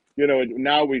 And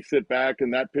now we sit back,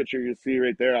 and that picture you see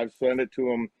right there, I've sent it to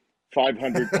him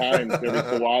 500 times every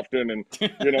so often. And,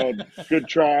 good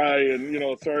try.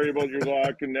 And, sorry about your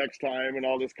luck and next time and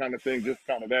all this kind of thing, just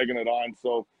kind of egging it on.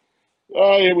 So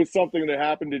it was something that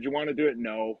happened. Did you want to do it?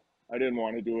 No. I didn't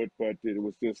want to do it, but it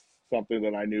was just something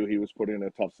that I knew he was put in a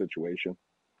tough situation.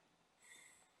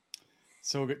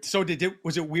 So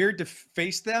was it weird to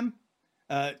face them?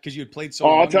 Because you had played so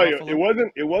long. I'll tell you,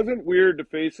 it wasn't weird to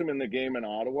face him in the game in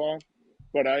Ottawa,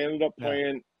 but I ended up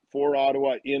playing for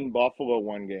Ottawa in Buffalo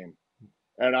one game.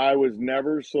 And I was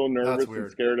never so nervous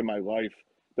and scared in my life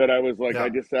that I was like, I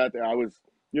just sat there. I was,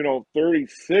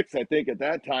 36, I think, at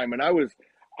that time. And I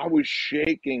was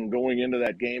shaking going into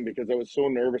that game because I was so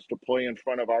nervous to play in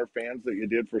front of our fans that you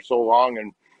did for so long.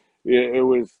 And it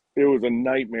was a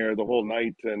nightmare the whole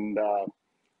night. And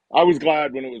I was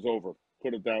glad when it was over,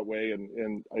 put it that way.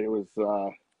 And it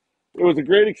was a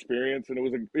great experience. And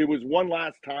it was one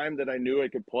last time that I knew I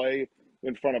could play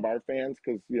in front of our fans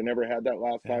because you never had that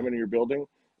last time in your building.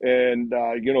 And,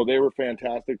 they were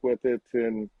fantastic with it.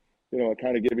 And, it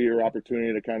kind of give you your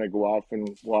opportunity to kind of go off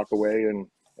and walk away and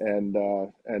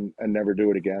never do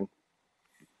it again.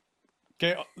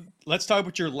 Okay, let's talk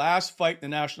about your last fight in the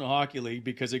National Hockey League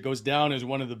because it goes down as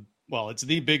one of it's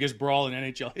the biggest brawl in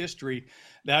NHL history.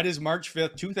 That is March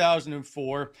 5th,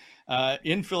 2004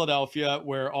 in Philadelphia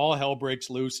where all hell breaks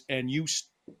loose and you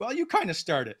kind of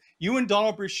started. You and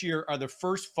Donald Brashear are the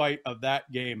first fight of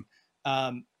that game.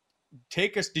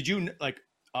 Take us,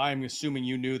 I'm assuming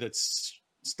you knew that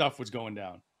stuff was going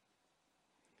down.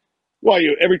 Well,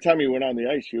 every time you went on the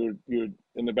ice, you would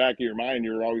in the back of your mind,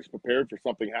 you're always prepared for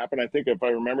something to happen. I think if I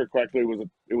remember correctly,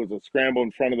 it was a scramble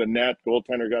in front of the net.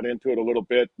 Goaltender got into it a little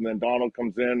bit, and then Donald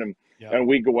comes in and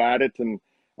we go at it, and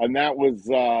that was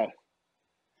that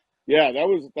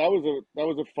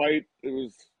was a fight. It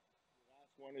was the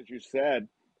last one, as you said,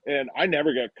 and I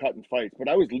never got cut in fights, but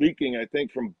I was leaking, I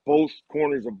think, from both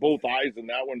corners of both eyes in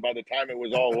that one by the time it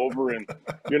was all over, and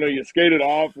you skated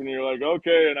off, and you're like,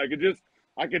 okay, and I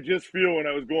could just feel when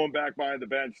I was going back behind the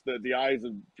bench that the eyes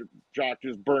of Jock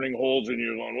just burning holes in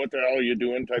you, going, "What the hell are you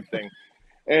doing?" type thing.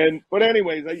 But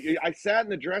anyways, I sat in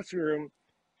the dressing room,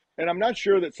 and I'm not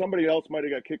sure that somebody else might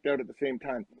have got kicked out at the same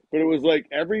time, but it was like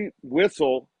every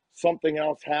whistle, something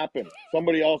else happened.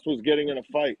 Somebody else was getting in a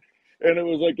fight, and it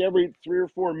was like every 3 or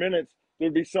 4 minutes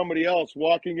there'd be somebody else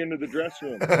walking into the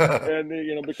dressing room,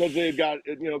 and because they had got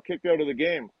kicked out of the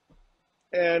game,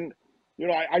 and.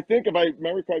 I think if I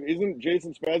remember correctly, isn't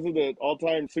Jason Spezza the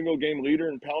all-time single-game leader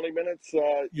in penalty minutes?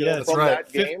 Yes, from right.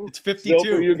 That game, it's 52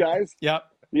 still for you guys. Yep.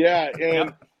 Yeah,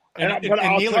 and I'll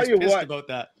Neeler's tell you pissed what about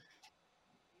that.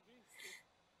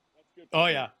 Oh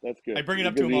yeah, that's good. I bring it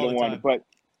up to him all the time.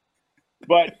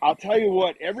 But I'll tell you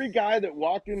what, every guy that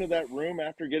walked into that room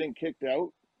after getting kicked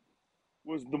out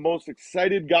was the most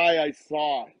excited guy I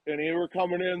saw, and they were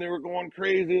coming in, they were going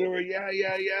crazy, they were yeah,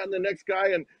 and the next guy,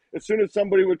 and as soon as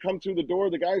somebody would come through the door,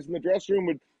 the guys in the dressing room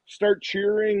would start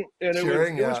cheering, and it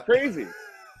was crazy.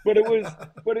 But it was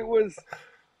the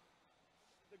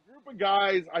group of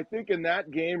guys, I think in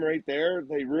that game right there,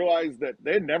 they realized that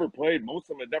they had never played, most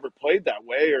of them had never played that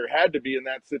way or had to be in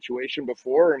that situation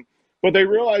before, but they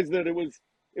realized that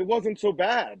it wasn't so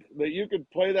bad, that you could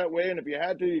play that way, and if you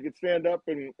had to, you could stand up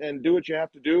and do what you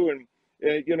have to do, and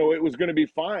it was going to be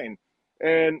fine.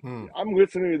 And I'm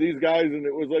listening to these guys, and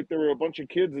it was like there were a bunch of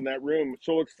kids in that room,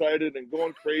 so excited and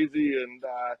going crazy, and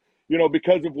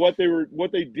because of what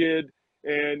they did,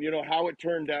 and how it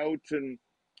turned out, and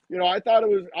I thought it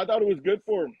was good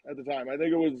for them at the time. I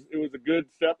think it was a good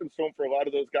stepping stone for a lot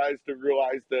of those guys to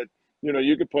realize that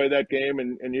you could play that game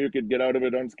and you could get out of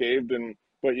it unscathed,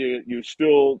 but you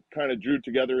still kind of drew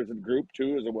together as a group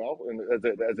too, as well, and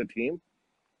as a team.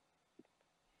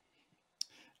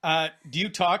 Do you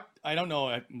talk? I don't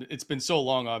know. It's been so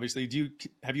long, obviously.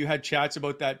 Have you had chats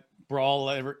about that brawl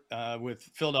ever with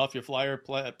Philadelphia Flyer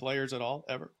players at all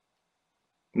ever?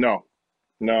 No,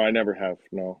 I never have.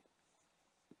 No.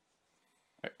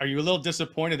 Are you a little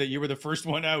disappointed that you were the first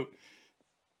one out?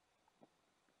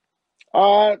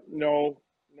 No.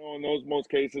 In those most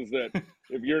cases, that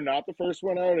if you're not the first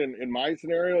one out, in my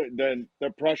scenario, then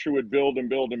the pressure would build and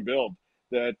build and build,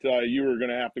 that you were going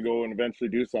to have to go and eventually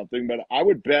do something. But I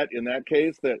would bet in that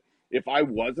case that if I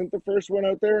wasn't the first one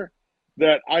out there,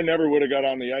 that I never would have got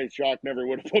on the ice. Shock never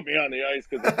would have put me on the ice,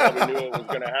 because I probably knew it was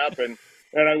going to happen.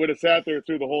 And I would have sat there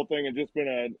through the whole thing and just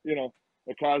been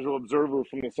a casual observer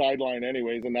from the sideline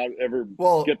anyways, and not ever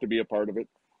get to be a part of it.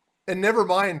 And never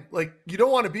mind, like, you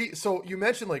don't want to be, so you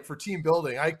mentioned, like, for team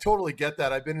building, I totally get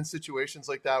that. I've been in situations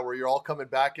like that where you're all coming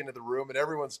back into the room and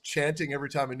everyone's chanting every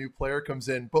time a new player comes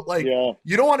in. But, like,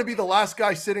 you don't want to be the last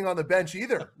guy sitting on the bench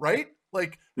either, right?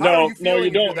 Like, no, you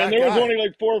don't. And there was only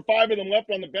like 4 or 5 of them left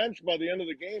on the bench by the end of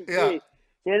the game, too. Yeah.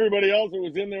 So everybody else that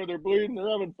was in there, they're bleeding, they're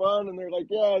having fun, and they're like,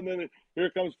 yeah. And then here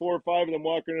comes 4 or 5 of them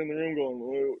walking in the room going,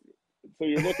 well, so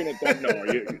you're looking at them.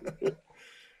 No,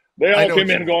 they all came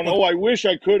in going, "Oh, I wish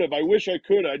I could have. I wish I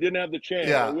could have. I didn't have the chance.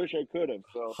 Yeah. I wish I could have."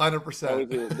 So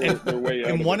 100%. Their way out.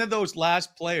 And one of those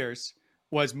last players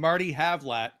was Marty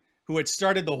Havlat, who had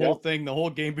started the whole thing, the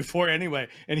whole game before anyway,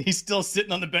 and he's still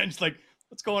sitting on the bench like,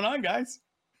 "What's going on, guys?"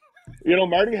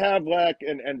 Marty Havlat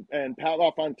and Pat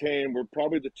LaFontaine were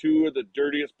probably the 2 of the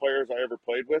dirtiest players I ever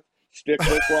played with,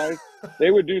 stick-wise.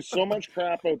 They would do so much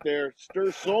crap out there,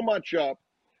 stir so much up,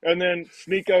 and then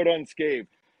sneak out unscathed.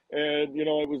 And,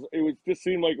 it just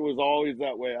seemed like it was always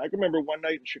that way. I can remember one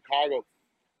night in Chicago,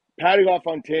 Patty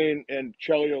LaFontaine and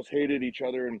Chelios hated each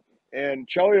other. And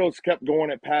Chelios kept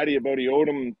going at Patty about he owed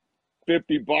him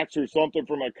 $50 or something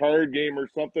from a card game or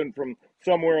something from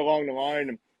somewhere along the line.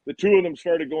 And the 2 of them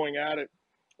started going at it.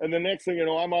 And the next thing you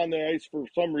know, I'm on the ice for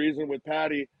some reason with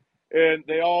Patty. And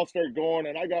they all start going.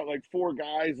 And I got like 4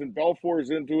 guys, and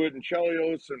Belfour's into it, and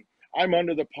Chelios. And I'm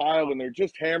under the pile, and they're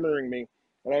just hammering me.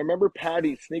 And I remember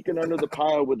Patty sneaking under the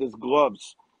pile with his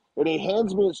gloves. And he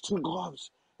hands me his 2 gloves.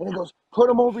 And he goes, "Put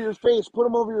them over your face. Put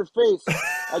them over your face."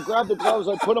 I grab the gloves.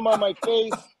 I put them on my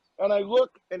face. And I look,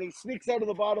 and he sneaks out of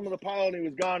the bottom of the pile, and he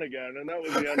was gone again. And that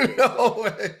was the end of it. No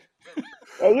way.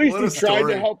 At least he tried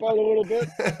to help out a little bit.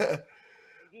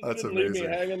 That's didn't amazing. leave me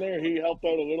hanging there. He helped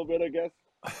out a little bit, I guess.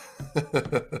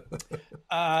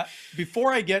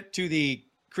 Before I get to the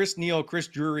Chris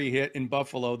Drury hit in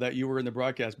Buffalo that you were in the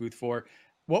broadcast booth for.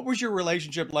 What was your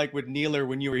relationship like with Neeler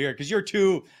when you were here? Because you're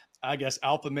two, I guess,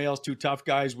 alpha males, two tough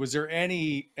guys. Was there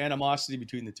any animosity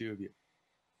between the two of you?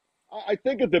 I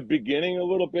think at the beginning a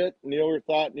little bit, Neeler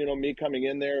thought, me coming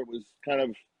in there was kind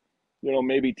of,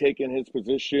 maybe taking his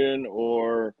position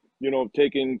or,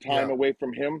 taking time away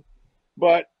from him.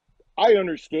 But I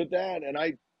understood that, and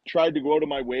I tried to go out of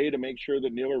my way to make sure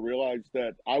that Neeler realized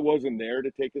that I wasn't there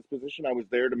to take his position. I was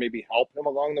there to maybe help him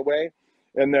along the way,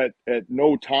 and that at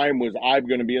no time was I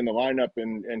going to be in the lineup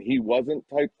and he wasn't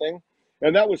type thing.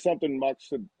 And that was something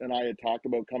Mux and I had talked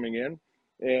about coming in.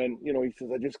 And, he says,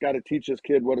 I just got to teach this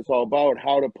kid what it's all about,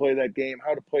 how to play that game,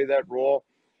 how to play that role.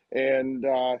 And,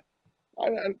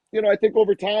 I think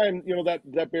over time,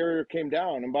 that barrier came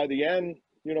down. And by the end,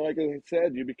 like I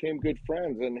said, you became good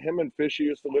friends. And him and Fishy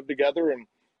used to live together. And,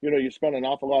 you spent an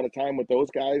awful lot of time with those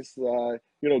guys,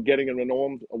 getting them to know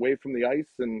them away from the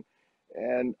ice. And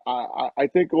I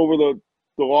think over the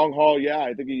long haul,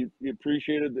 I think he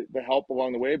appreciated the help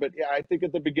along the way. But, I think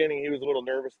at the beginning he was a little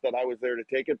nervous that I was there to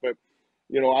take it. But,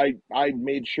 I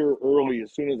made sure early,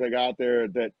 as soon as I got there,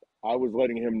 that I was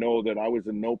letting him know that I was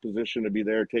in no position to be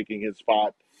there taking his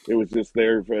spot. It was just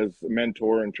there as a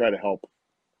mentor and try to help.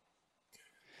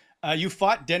 You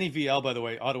fought Denny VL, by the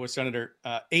way, Ottawa Senator,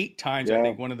 8 times. I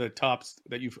think one of the tops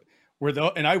that you were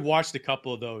and I watched a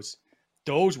couple of those.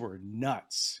 Those were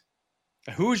nuts.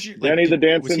 Who's you? Denny the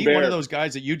dancing was he bear. One of those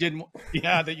guys that you didn't?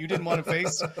 Yeah, that you didn't want to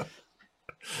face.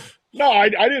 No, I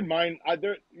didn't mind.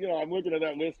 I'm looking at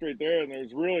that list right there, and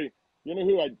there's really,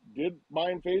 who I did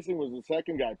mind facing was the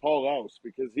second guy, Paul Laus,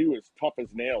 because he was tough as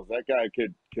nails. That guy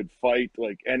could fight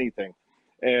like anything,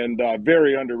 and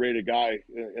very underrated guy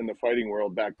in the fighting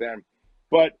world back then.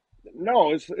 But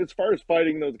no, as far as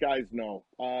fighting those guys, no.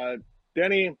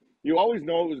 Denny, you always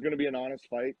know it was going to be an honest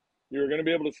fight. You were going to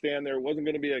be able to stand there. It wasn't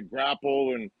going to be a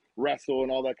grapple and wrestle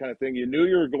and all that kind of thing. You knew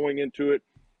you were going into it,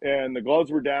 and the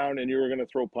gloves were down, and you were going to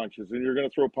throw punches. And you were going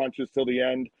to throw punches till the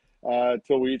end,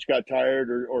 till we each got tired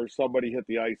or somebody hit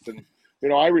the ice. And,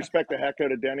 I respect the heck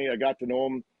out of Denny. I got to know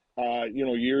him,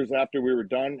 years after we were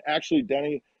done. Actually,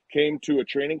 Denny came to a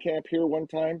training camp here one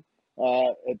time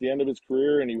at the end of his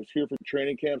career, and he was here for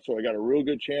training camp, so I got a real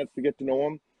good chance to get to know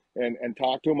him and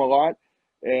talk to him a lot.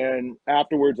 And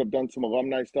afterwards, I've done some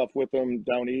alumni stuff with him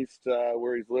down east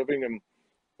where he's living, and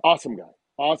awesome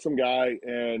guy.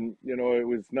 And, it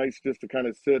was nice just to kind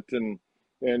of sit and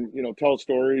tell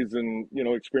stories and,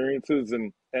 experiences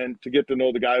and to get to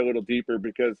know the guy a little deeper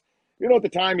because, at the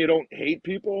time you don't hate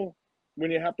people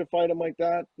when you have to fight them like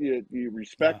that. You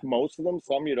respect most of them.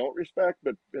 Some you don't respect,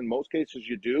 but in most cases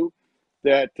you do.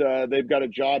 That they've got a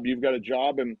job, you've got a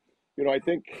job. And, I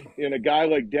think in a guy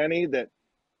like Denny that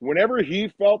whenever he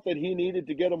felt that he needed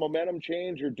to get a momentum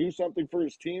change or do something for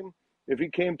his team, if he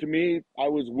came to me, I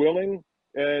was willing,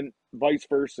 and vice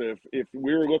versa. If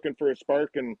we were looking for a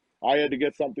spark and I had to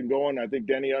get something going, I think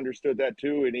Denny understood that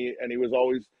too, and he was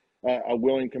always a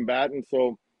willing combatant.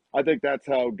 So I think that's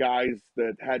how guys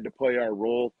that had to play our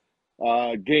role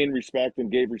gained respect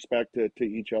and gave respect to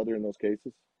each other in those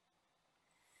cases.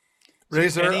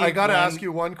 Razor, I got to ask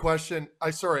you one question.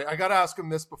 I got to ask him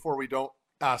this before we don't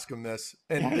ask him this.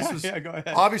 And this was go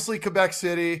ahead. Obviously Quebec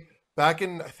City back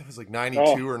in, I think it was like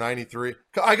 92 or 93.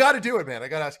 I got to do it, man. I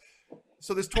got to ask.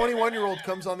 So this 21-year-old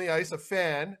comes on the ice, a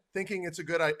fan, thinking it's a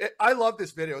good idea. I love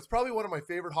this video. It's probably one of my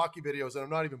favorite hockey videos, and I'm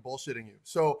not even bullshitting you.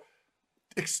 So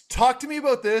talk to me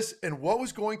about this and what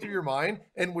was going through your mind,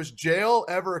 and was jail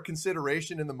ever a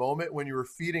consideration in the moment when you were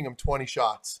feeding him 20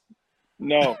 shots?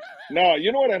 No.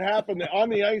 You know what had happened? On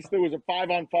the ice, there was a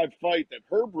 5-on-5 fight that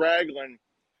Herb Raglan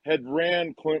had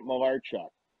ran Clint Malarchuk.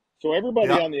 So everybody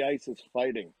on the ice is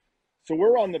fighting. So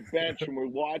we're on the bench and we're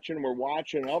watching,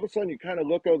 and all of a sudden you kind of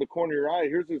look out of the corner of your eye.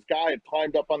 Here's this guy had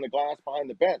climbed up on the glass behind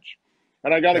the bench.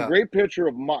 And I got a great picture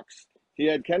of Mux. He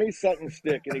had Kenny Sutton's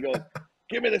stick, and he goes,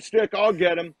 "Give me the stick, I'll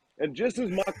get him." And just as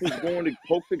Mux was going to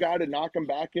poke the guy to knock him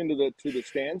back into the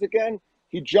stands again,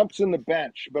 he jumps in the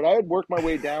bench. But I had worked my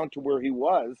way down to where he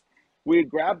was. We had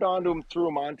grabbed onto him, threw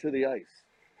him onto the ice,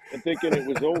 and thinking it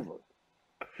was over.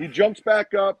 He jumps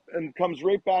back up and comes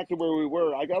right back to where we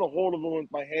were. I got a hold of him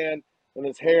with my hand and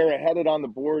his hair. I had it on the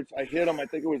boards. I hit him, I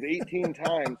think it was 18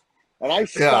 times. And I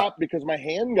stopped because my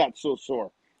hand got so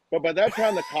sore. But by that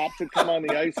time, the cops had come on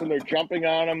the ice, and they're jumping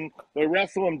on him. They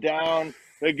wrestle him down.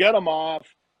 They get him off.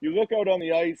 You look out on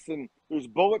the ice, and there's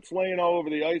bullets laying all over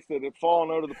the ice that had fallen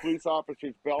out of the police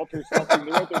officer's belt or something.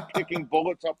 They're out there picking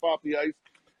bullets up off the ice.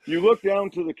 You look down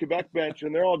to the Quebec bench,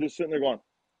 and they're all just sitting there going,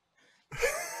 "What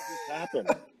just happened?"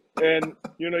 And,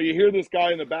 you hear this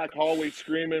guy in the back hallway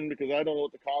screaming because I don't know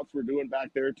what the cops were doing back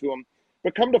there to him.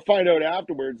 But come to find out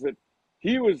afterwards that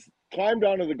he was climbed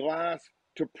onto the glass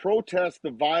to protest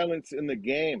the violence in the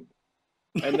game.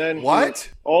 And then what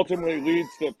ultimately leads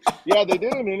to, yeah, they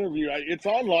did an interview. It's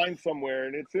online somewhere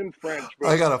and it's in French. But,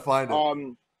 I gotta find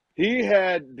it. He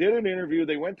did an interview.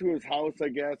 They went to his house, I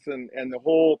guess, and the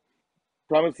whole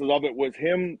premises of it was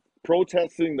him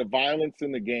protesting the violence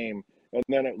in the game. And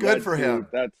then it Good led for to him.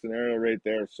 that scenario right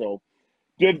there. So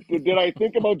did I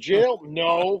think about jail?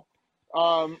 No.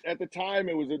 At the time,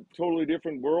 it was a totally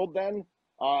different world then.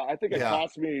 I think it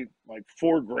cost me like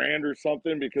 $4,000 or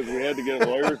something because we had to get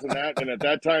lawyers and that. And at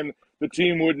that time, the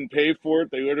team wouldn't pay for it.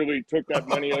 They literally took that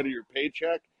money out of your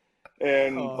paycheck,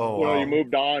 and you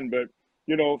moved on. But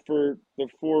for the $4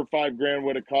 or $5,000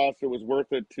 what it cost, it was worth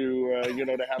it to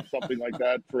to have something like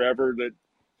that forever. That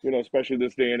especially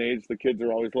this day and age, the kids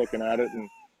are always looking at it.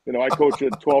 And I coach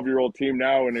a 12-year-old team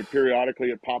now, and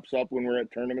periodically it pops up when we're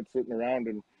at tournaments sitting around,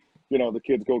 and the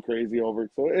kids go crazy over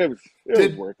it. So it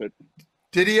was worth it.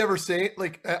 Did he ever say,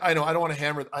 like, I know I don't want to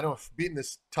hammer, I know I'm beating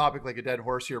this topic like a dead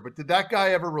horse here, but did that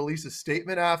guy ever release a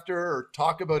statement after or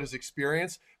talk about his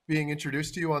experience being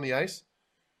introduced to you on the ice?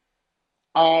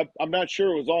 I'm not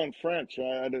sure. It was all in French.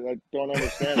 I don't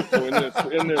understand it. So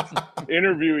in this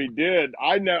interview he did,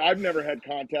 I've never had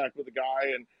contact with the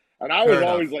guy, and I was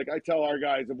always like, I tell our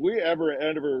guys, if we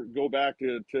ever go back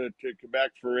to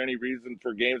Quebec for any reason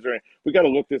for games or anything, we got to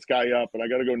look this guy up, and I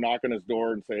got to go knock on his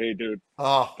door and say, hey, dude.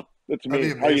 That's me.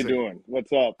 How you doing?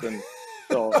 What's up? And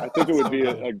so I think it would be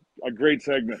a great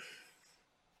segment.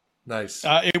 Nice.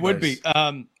 It would be.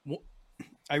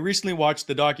 I recently watched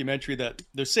the documentary that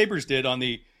the Sabres did on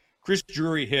the Chris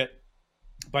Drury hit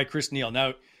by Chris Neal.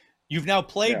 Now, you've now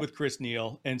played with Chris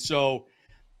Neal, and so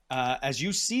as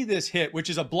you see this hit, which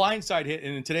is a blindside hit,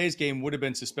 and in today's game would have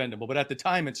been suspendable, but at the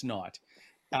time it's not.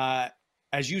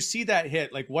 As you see that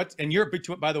hit, like what? And you're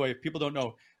between. By the way, if people don't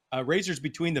know, Razor's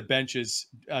between the benches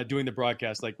doing the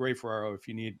broadcast, like Ray Ferraro, if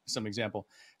you need some example.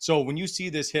 So when you see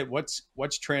this hit, what's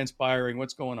transpiring?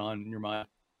 What's going on in your mind?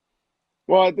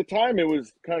 Well, at the time, it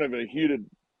was kind of a heated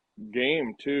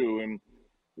game, too. And,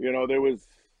 there was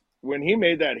 – when he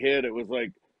made that hit, it was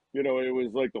like, it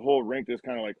was like the whole rink is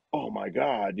kind of like, oh, my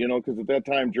God, because at that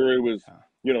time, Drury was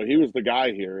 – he was the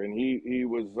guy here. And he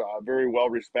was very well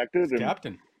respected.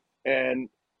 Captain. And,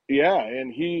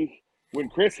 and when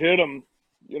Chris hit him,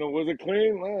 was it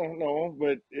clean? Well, no,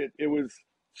 but it was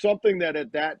something that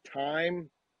at that time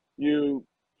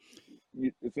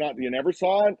it's not you never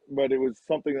saw it, but it was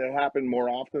something that happened more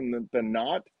often than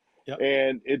not. Yep.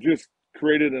 And it just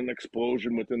created an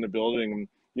explosion within the building.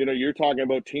 You're talking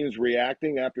about teams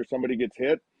reacting after somebody gets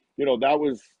hit. That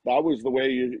was the way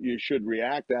you should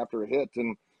react after a hit.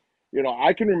 And,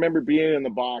 I can remember being in the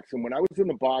box. And when I was in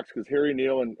the box, because Harry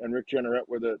Neal and Rick Jeanneret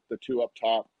were the two up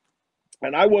top,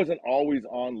 and I wasn't always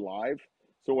on live.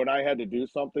 So when I had to do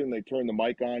something, they turned the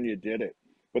mic on, you did it.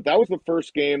 But that was the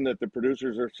first game that the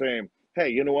producers are saying, hey,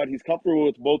 you know what? He's comfortable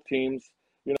with both teams.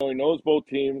 He knows both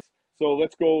teams. So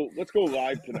let's go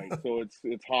live tonight. So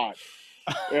it's hot.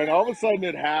 And all of a sudden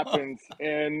it happens.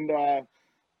 And,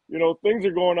 things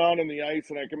are going on in the ice.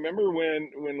 And I can remember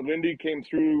when Lindy came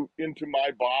through into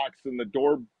my box and the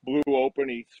door blew open,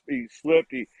 he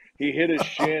slipped, he hit his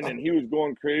shin and he was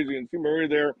going crazy. And see Murray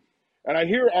there. And I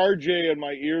hear RJ in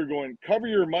my ear going, cover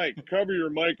your mic.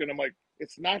 And I'm like,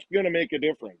 it's not going to make a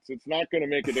difference. It's not going to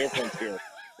make a difference here.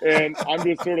 And I'm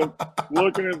just sort of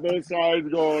looking at both sides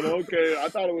going, okay, I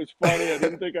thought it was funny. I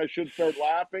didn't think I should start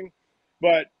laughing.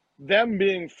 But them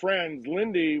being friends,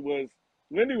 Lindy was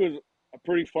a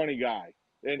pretty funny guy.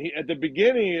 And at the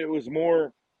beginning, it was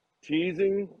more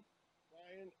teasing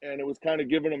Brian, and it was kind of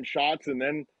giving him shots. And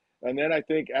then I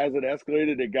think as it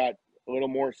escalated, it got a little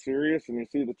more serious, and you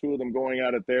see the two of them going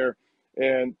at it there.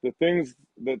 And the things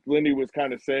that Lindy was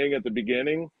kind of saying at the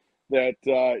beginning, that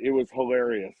it was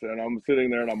hilarious. And I'm sitting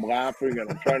there and I'm laughing and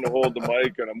I'm trying to hold the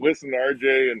mic and I'm listening to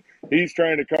RJ and he's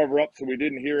trying to cover up so we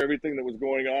didn't hear everything that was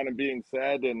going on and being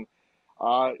said. And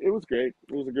it was great.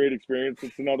 It was a great experience.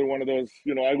 It's another one of those,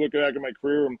 I look back at my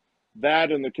career, and that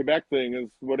and the Quebec thing is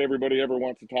what everybody ever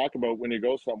wants to talk about when you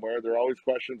go somewhere. There are always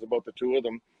questions about the two of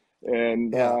them.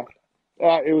 And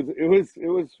it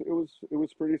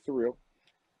was pretty surreal.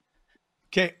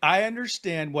 Okay, I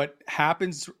understand what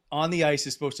happens on the ice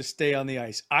is supposed to stay on the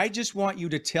ice. I just want you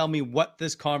to tell me what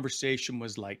this conversation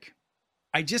was like.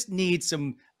 I need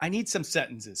some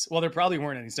sentences. Well, there probably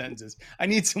weren't any sentences. I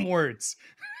need some words.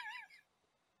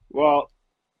 Well,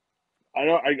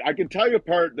 I can tell you a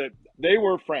part that they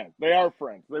were friends. They are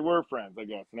friends. They were friends, I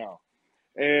guess, now.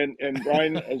 And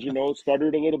Brian, as you know,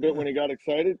 stuttered a little bit when he got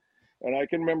excited. And I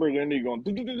can remember Lindy going,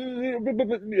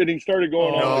 and he started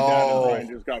going on like that, and no. Brian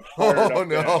just got fired up.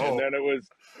 no. And then it was,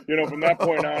 from that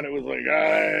point on, it was like,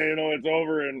 it's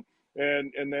over. And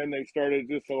then they started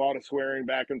just a lot of swearing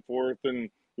back and forth, and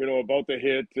about the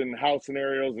hit and how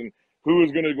scenarios and who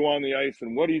was going to go on the ice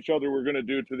and what each other were going to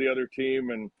do to the other team.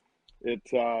 And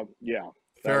it's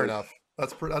fair enough.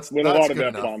 That's a lot of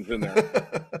good F-bombs in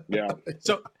there. Yeah.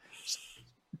 So,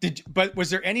 but was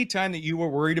there any time that you were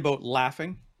worried about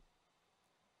laughing?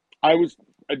 If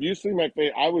you see my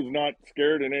face, I was not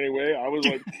scared in any way. I was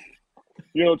like,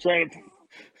 trying to,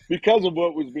 because of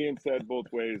what was being said both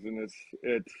ways. And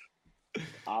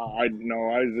I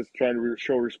was just trying to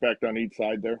show respect on each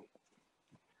side there.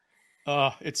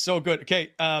 It's so good.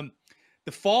 Okay.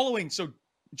 The following, so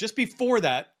just before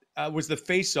that was the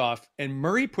face-off, and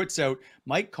Murray puts out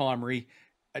Mike Comrie,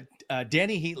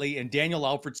 Danny Heatley, and Daniel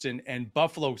Alfredson, and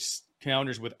Buffalo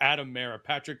counters with Adam Mara,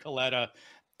 Patrick Coletta,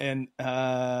 and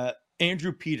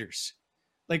Andrew Peters.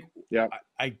 Like, yeah,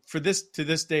 I to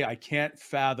this day, I can't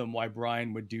fathom why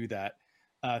Brian would do that,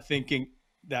 thinking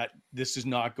that this is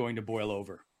not going to boil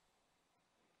over.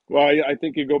 Well, I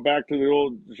think you go back to the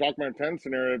old Jacques Martin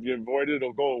scenario. If you avoid it,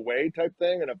 it'll go away type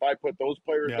thing. And if I put those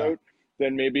players out,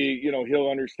 then maybe, he'll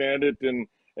understand it and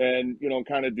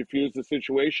kind of diffuse the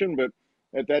situation. But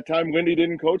at that time, Lindy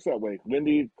didn't coach that way.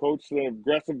 Lindy coached an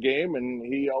aggressive game, and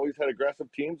he always had aggressive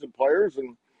teams and players.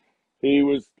 And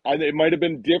it might have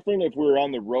been different if we were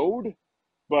on the road,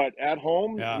 but at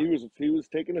home, he was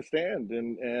taking a stand.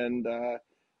 And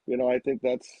I think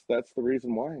that's the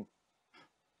reason why.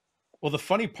 Well, the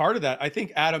funny part of that, I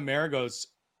think Adam Mara goes,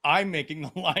 I'm making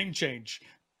the line change,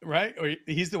 right? Or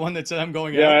he's the one that said, I'm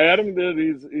going out. Yeah, Adam did.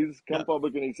 He's come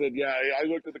public and he said, I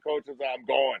looked at the coach and said, I'm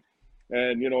going.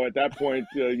 And, at that point,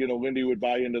 Lindy would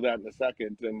buy into that in a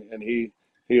second, and he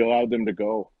allowed them to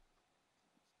go.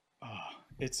 Oh,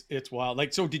 it's wild.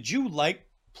 Like, so did you like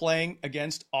playing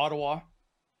against Ottawa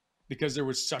because there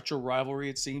was such a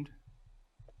rivalry, it seemed?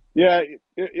 Yeah,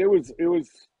 it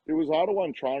was Ottawa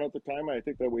and Toronto at the time. I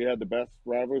think that we had the best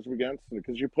rivalries against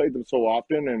because you played them so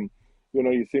often, and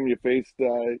you faced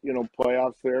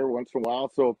playoffs there once in a while.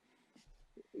 So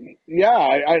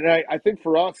I think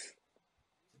for us,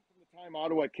 from the time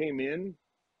Ottawa came in,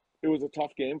 it was a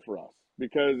tough game for us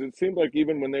because it seemed like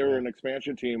even when they were an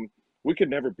expansion team, we could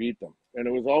never beat them, and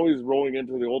it was always rolling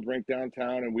into the old rink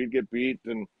downtown, and we'd get beat,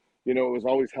 and it was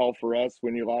always hell for us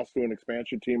when you lost to an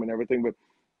expansion team and everything, but.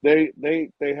 They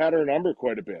had our number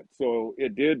quite a bit, so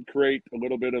it did create a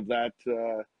little bit of that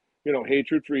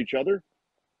hatred for each other.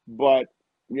 But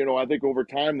I think over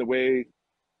time, the way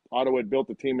Ottawa had built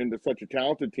the team into such a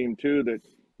talented team too, that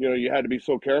you had to be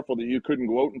so careful that you couldn't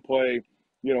go out and play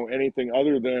anything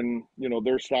other than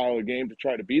their style of game to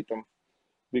try to beat them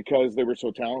because they were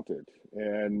so talented,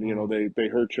 and they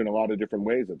hurt you in a lot of different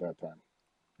ways at that time.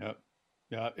 Yep.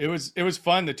 Yeah, it was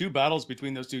fun. The two battles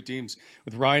between those two teams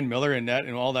with Ryan Miller and net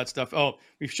and all that stuff. Oh,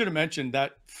 we should have mentioned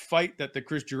that fight, that the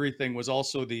Chris Drury thing was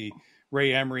also the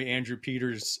Ray Emery, Andrew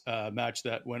Peters match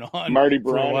that went on. Marty for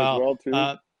a Brown while. as well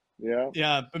too.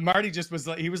 Yeah, but Marty just was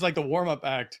like the warm up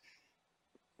act.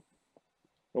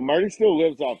 Well, Marty still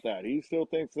lives off that. He still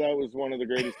thinks that was one of the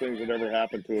greatest things that ever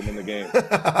happened to him in the game. So.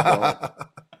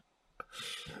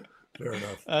 Fair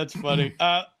enough. That's funny.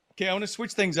 Okay, I want to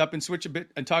switch things up and switch a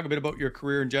bit and talk a bit about your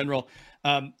career in general.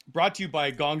 Brought to you by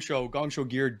Gong Show,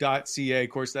 gongshowgear.ca. Of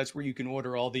course, that's where you can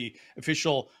order all the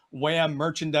official Wham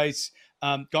merchandise.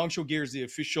 Gong Show Gear is the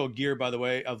official gear, by the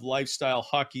way, of lifestyle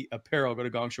hockey apparel. Go to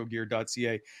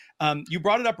gongshowgear.ca. You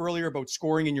brought it up earlier about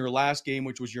scoring in your last game,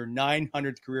 which was your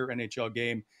 900th career NHL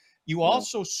game. You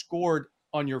also scored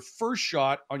on your first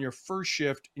shot, on your first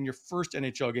shift, in your first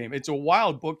NHL game. It's a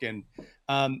wild bookend.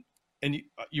 And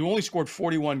you only scored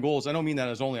 41 goals. I don't mean that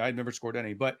as only. I've never scored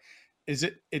any. But it's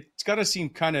got to seem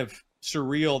kind of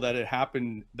surreal that it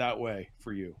happened that way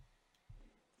for you.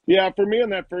 Yeah, for me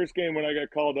in that first game when I got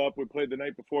called up, we played the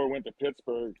night before, went to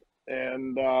Pittsburgh.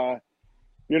 And, I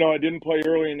didn't play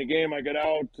early in the game. I got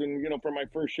out and, for my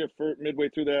first shift midway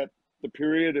through the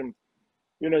period. And,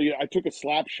 I took a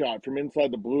slap shot from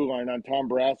inside the blue line on Tom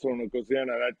Barrasso and it goes in.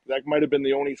 And that might have been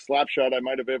the only slap shot I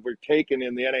might have ever taken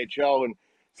in the NHL. And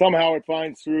somehow it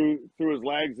finds through his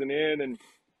legs and in, and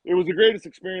it was the greatest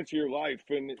experience of your life.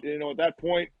 And, at that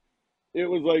point, it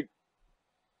was like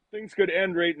things could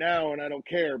end right now, and I don't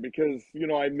care because,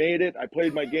 I made it. I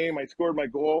played my game. I scored my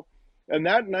goal. And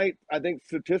that night, I think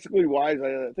statistically wise,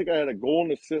 I think I had a goal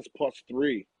and assist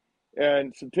 +3.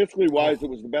 And statistically wise, it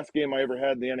was the best game I ever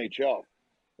had in the NHL.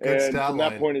 And from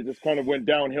that point, it just kind of went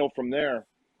downhill from there.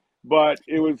 But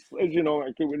it was, as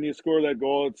when you score that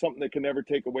goal, it's something that can never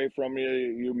take away from you.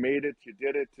 You made it, you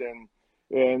did it,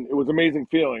 And it was an amazing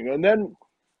feeling. And then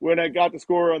when I got the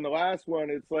score on the last one,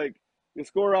 it's like you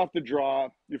score off the draw,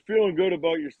 you're feeling good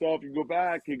about yourself. You go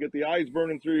back, you get the eyes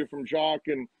burning through you from Jacques,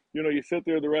 and you sit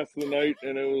there the rest of the night,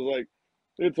 and it was like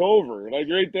it's over. Like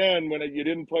right then, when you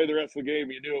didn't play the rest of the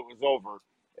game, you knew it was over.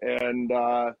 And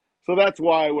so that's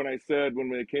why when I said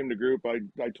when it came to group, I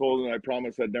told him I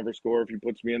promised I'd never score if he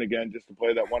puts me in again, just to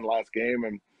play that one last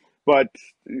game. But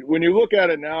when you look at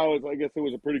it now, I guess it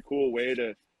was a pretty cool way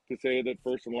to say that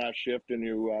first and last shift, and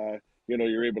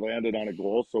you're able to end it on a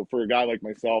goal. So for a guy like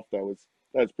myself,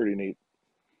 that's pretty neat.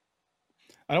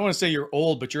 I don't want to say you're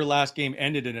old, but your last game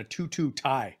ended in a 2-2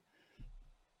 tie.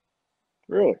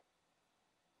 Really?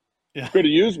 Yeah. Could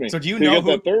have used me. So do you know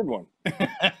that third one?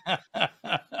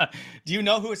 Do you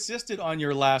know who assisted on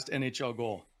your last NHL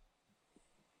goal?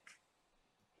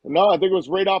 No, I think it was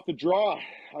right off the draw.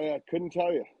 I couldn't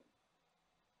tell you.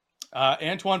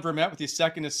 Antoine Vermette with his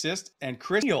second assist, and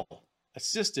Chris Neal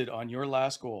assisted on your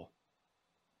last goal.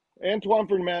 Antoine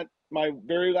Vermette, my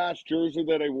very last jersey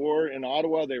that I wore in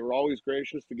Ottawa, they were always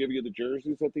gracious to give you the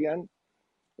jerseys at the end.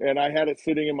 And I had it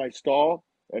sitting in my stall,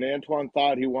 and Antoine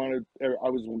thought I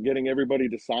was getting everybody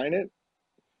to sign it.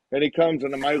 And he comes,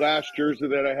 and my last jersey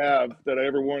that I have that I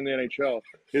ever wore in the NHL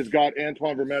has got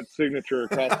Antoine Vermette's signature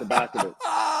across the back of it.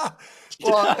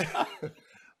 Well,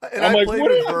 and I'm I like, played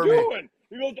what are with you Verme. doing?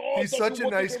 He goes, He's such a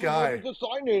nice guy. To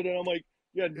sign it. And I'm like,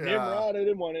 Nimrod, I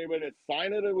didn't want anybody to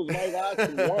sign it. It was my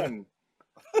last one.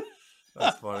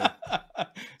 That's funny.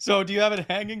 So do you have it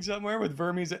hanging somewhere with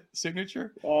Verme's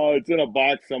signature? Oh, it's in a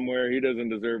box somewhere. He doesn't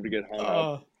deserve to get hung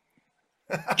up.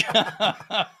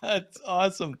 That's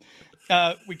awesome.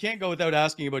 We can't go without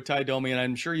asking about Ty Domi, and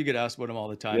I'm sure you get asked about him all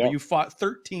the time. Yep. But you fought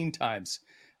 13 times.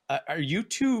 Are you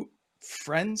two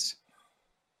friends?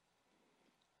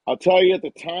 I'll tell you, at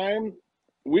the time,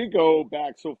 we go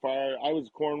back so far. I was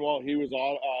Cornwall. He was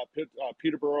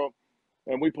Peterborough,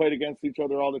 and we played against each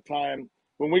other all the time.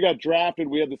 When we got drafted,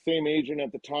 we had the same agent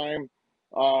at the time.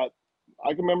 I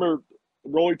can remember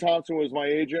Rolly Thompson was my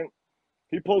agent.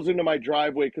 He pulls into my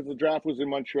driveway because the draft was in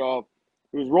Montreal.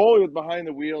 It was Rolly was behind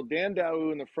the wheel, Dan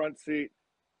Daou in the front seat,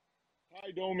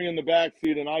 Ty Domi in the back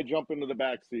seat, and I jump into the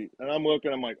back seat. And I'm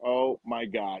looking, I'm like, oh, my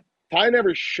God. Ty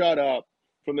never shut up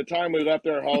from the time we left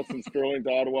our house in Sterling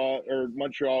to Ottawa or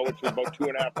Montreal, which was about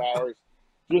 2.5 hours,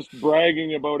 just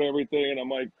bragging about everything. And I'm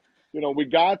like, we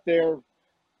got there,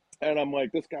 and I'm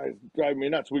like, this guy's driving me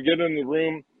nuts. We get in the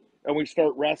room, and we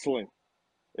start wrestling.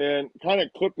 And kind of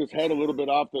clipped his head a little bit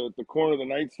off the corner of the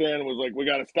nightstand and was like, we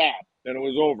got to stop. And it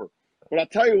was over. But I'll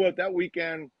tell you what, that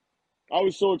weekend, I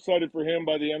was so excited for him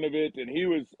by the end of it. And he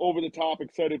was over the top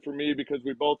excited for me because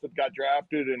we both had got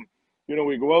drafted. And,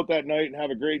 we go out that night and have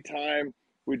a great time.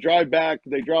 We drive back.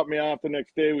 They drop me off the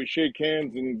next day. We shake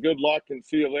hands and good luck and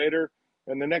see you later.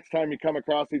 And the next time you come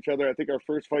across each other, I think our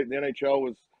first fight in the NHL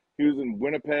was he was in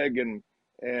Winnipeg. And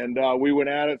we went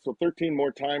at it. So 13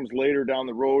 more times later down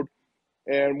the road.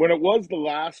 And when it was the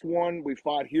last one, we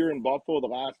fought here in Buffalo the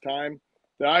last time,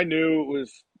 that I knew it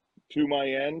was to my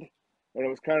end. And it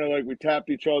was kind of like we tapped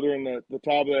each other in the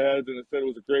top of the heads and it said it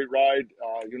was a great ride.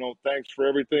 Thanks for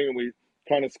everything. And we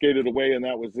kind of skated away and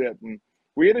that was it. And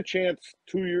we had a chance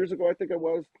 2 years ago, I think it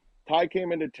was. Ty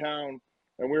came into town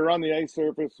and we were on the ice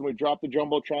surface and we dropped the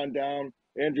Jumbotron down.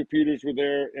 Andrew Peters were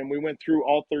there and we went through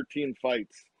all 13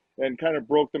 fights and kind of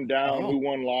broke them down, who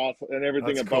won, lost, and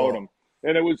everything That's about cool. them.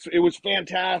 And it was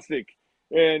fantastic.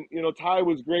 And, Ty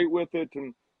was great with it.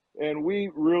 And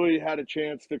we really had a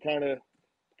chance to kind of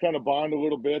bond a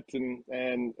little bit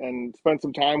and spend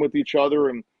some time with each other.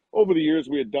 And over the years,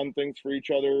 we had done things for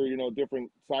each other, different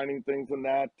signing things and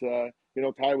that.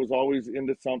 Ty was always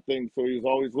into something. So he was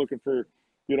always looking for,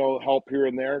 help here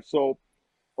and there. So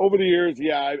over the years,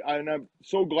 I'm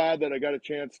so glad that I got a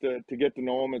chance to get to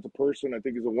know him as a person. I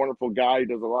think he's a wonderful guy. He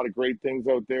does a lot of great things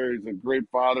out there. He's a great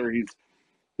father.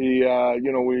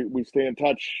 We stay in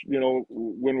touch,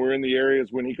 when we're in the areas,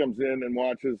 when he comes in and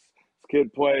watches his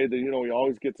kid play, he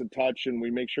always gets in touch and we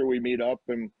make sure we meet up.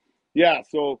 And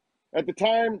so at the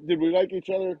time, did we like each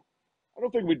other? I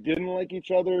don't think we didn't like each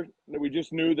other. We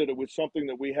just knew that it was something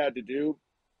that we had to do.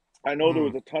 I know there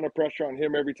was a ton of pressure on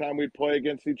him every time we'd play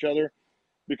against each other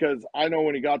because I know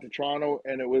when he got to Toronto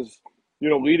and it was,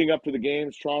 leading up to the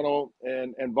games, Toronto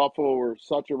and Buffalo were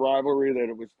such a rivalry that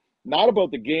it was not about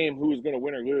the game, who was going to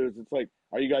win or lose. It's like,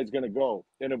 are you guys going to go?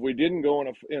 And if we didn't go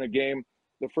in a game,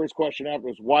 the first question after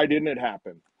was, why didn't it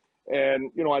happen?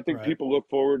 And, I think people look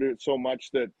forward to it so much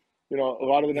that, a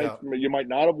lot of the nights you might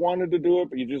not have wanted to do it,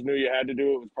 but you just knew you had to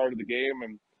do it. It was part of the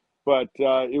game. But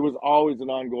it was always an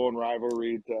ongoing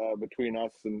rivalry between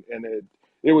us. And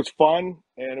it was fun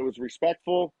and it was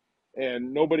respectful.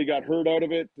 and nobody got hurt out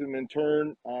of it. And in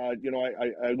turn, I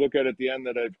look at the end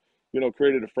that I've,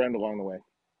 created a friend along the way.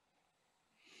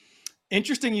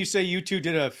 Interesting you say you two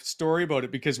did a story about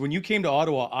it, because when you came to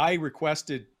Ottawa, I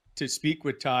requested to speak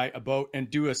with Ty about and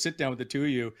do a sit down with the two of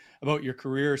you about your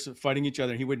careers fighting each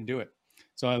other, and he wouldn't do it.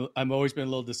 So I've always been a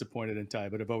little disappointed in Ty,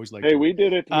 but I've always liked him. We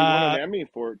did it. We won an Emmy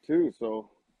for it too. So,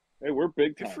 hey, we're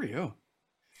big time. Good for you.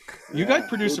 You guys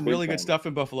produce some really good stuff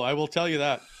in Buffalo. I will tell you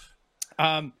that.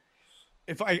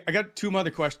 If I got two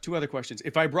other questions.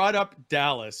 If I brought up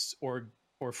Dallas or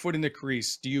foot in the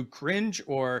crease, do you cringe,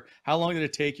 or how long did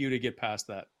it take you to get past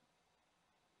that?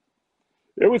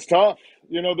 It was tough.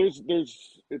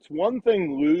 It's one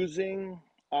thing losing,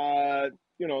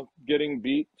 getting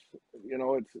beat,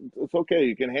 it's okay.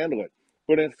 You can handle it.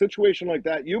 But in a situation like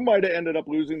that, you might have ended up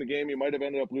losing the game. You might have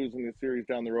ended up losing the series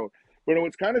down the road. But it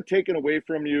was kind of taken away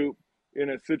from you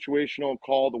in a situational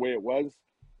call the way it was.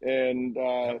 And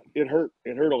it hurt.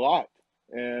 It hurt a lot.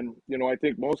 And, I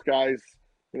think most guys,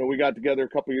 we got together a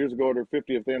couple of years ago at our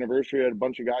 50th anniversary, had a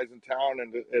bunch of guys in town,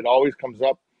 and it always comes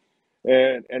up.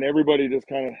 And everybody just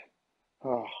kind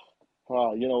of,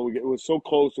 it was so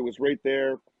close. It was right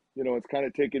there. It's kind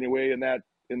of taken away in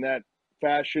that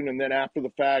fashion. And then after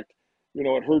the fact,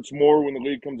 it hurts more when the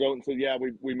league comes out and says, yeah,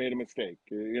 we made a mistake.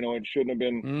 It shouldn't have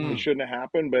been, it shouldn't have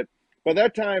happened. But by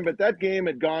that game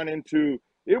had gone into,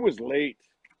 it was late.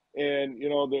 And,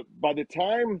 by the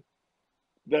time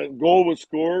the goal was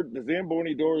scored, the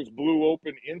Zamboni doors blew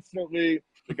open instantly.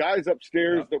 The guys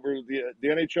upstairs that were the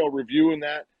NHL reviewing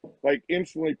that,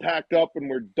 instantly packed up and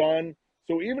were done.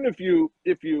 So even if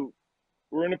you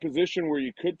were in a position where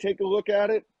you could take a look at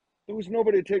it, there was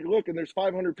nobody to take a look, and there's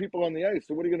 500 people on the ice.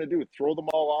 So what are you going to do? Throw them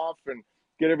all off and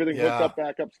get everything hooked up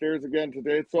back upstairs again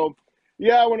today? So,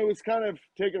 yeah, when it was kind of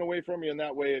taken away from you in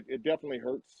that way, it definitely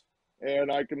hurts.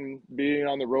 And I can be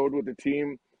on the road with the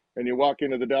team, and you walk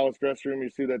into the Dallas dressing room,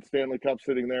 you see that Stanley Cup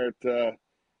sitting there.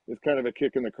 It's kind of a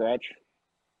kick in the crotch.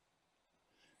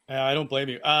 I don't blame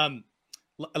you.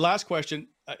 Last question,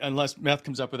 unless Meth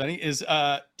comes up with any, is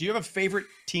do you have a favorite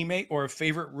teammate or a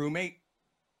favorite roommate?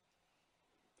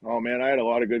 Oh, man, I had a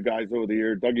lot of good guys over the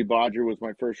year. Dougie Bodger was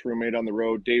my first roommate on the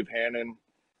road. Dave Hannon,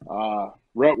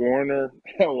 Rhett Warner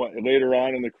later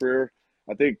on in the career.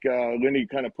 I think Lindy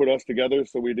kind of put us together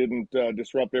so we didn't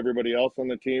disrupt everybody else on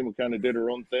the team. We kind of did our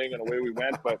own thing, and away we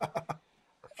went. But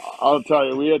I'll tell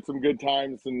you, we had some good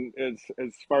times. And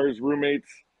as far as roommates,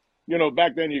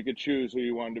 back then you could choose who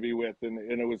you wanted to be with. And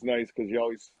it was nice because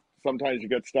sometimes you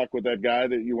got stuck with that guy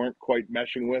that you weren't quite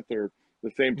meshing with, or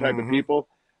the same type of people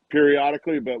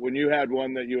periodically. But when you had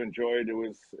one that you enjoyed,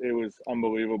 it was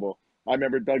unbelievable. I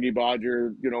remember Dougie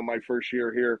Bodger, my first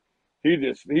year here,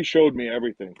 he showed me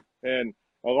everything, and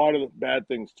a lot of the bad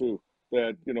things too,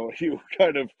 that, you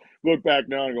kind of look back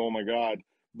now and go, oh my God.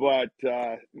 But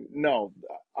no,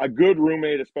 a good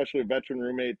roommate, especially a veteran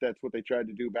roommate, that's what they tried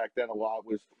to do back then a lot,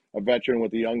 was a veteran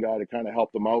with a young guy to kind of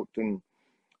help them out. And,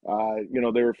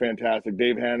 they were fantastic.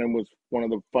 Dave Hannon was one of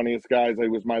the funniest guys. He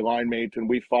was my line mate, and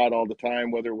we fought all the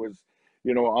time, whether it was,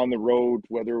 on the road,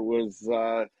 whether it was,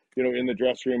 in the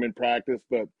dressing room in practice.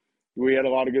 But we had a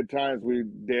lot of good times.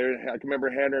 I can remember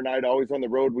Hanner and I'd always on the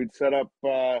road, we'd set up,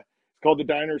 it's called the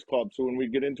Diners Club. So when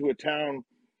we'd get into a town,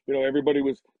 everybody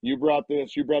was, you brought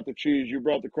this, you brought the cheese, you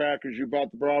brought the crackers, you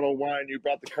brought the bottle of wine, you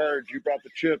brought the cards, you brought the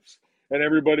chips. And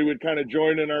everybody would kind of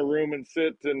join in our room and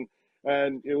sit.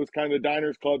 And it was kind of the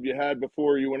Diners Club you had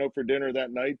before you went out for dinner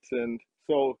that night. And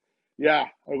so, yeah,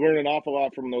 I learned an awful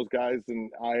lot from those guys.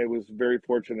 And I was very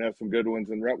fortunate to have some good ones.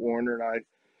 And Rhett Warner and I,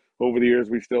 over the years,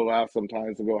 we still laugh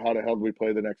sometimes and go, how the hell do we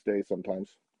play the next day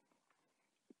sometimes?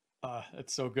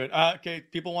 That's so good. Okay,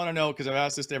 people want to know, because I've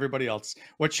asked this to everybody else.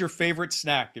 What's your favorite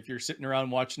snack if you're sitting around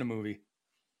watching a movie?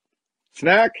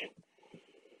 Snack?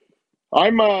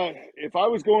 If I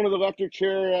was going to the electric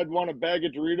chair, I'd want a bag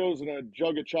of Doritos and a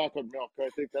jug of chocolate milk. I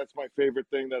think that's my favorite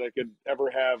thing that I could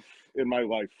ever have in my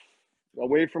life.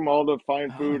 Away from all the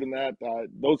fine food and that,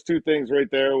 those two things right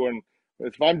there.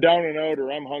 If I'm down and out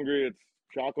or I'm hungry, it's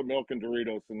chocolate milk and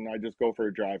Doritos, and I just go for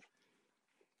a drive.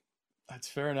 That's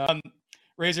fair enough.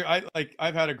 Razor,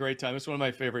 I've had a great time. It's one of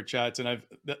my favorite chats, and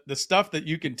the stuff that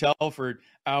you can tell for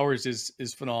hours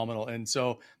is phenomenal. And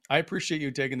so I appreciate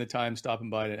you taking the time, stopping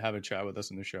by to have a chat with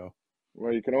us on the show.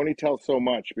 Well, you can only tell so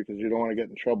much because you don't want to get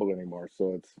in trouble anymore.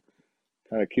 So it's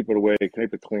kind of keep it away,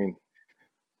 keep it clean.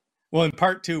 Well, in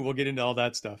part 2, we'll get into all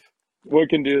that stuff. We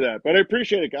can do that. But I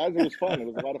appreciate it, guys. It was fun. It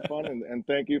was a lot of fun, and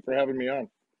thank you for having me on.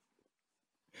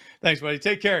 Thanks, buddy.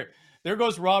 Take care. There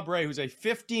goes Rob Ray, who's a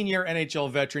 15-year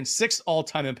NHL veteran, 6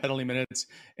 all-time in penalty minutes,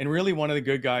 and really one of the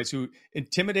good guys who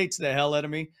intimidates the hell out of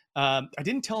me. I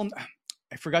didn't tell him.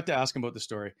 I forgot to ask him about the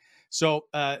story. So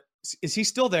is he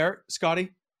still there,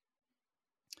 Scotty?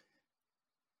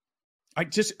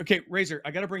 Razor,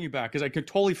 I got to bring you back because I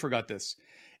totally forgot this.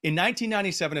 In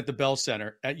 1997 at the Bell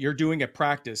Center, you're doing a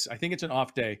practice. I think it's an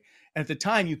off day. And at the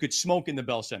time, you could smoke in the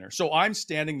Bell Center. So I'm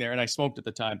standing there, and I smoked at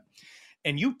the time.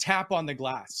 And you tap on the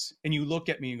glass, and you look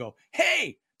at me and go,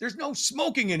 hey, there's no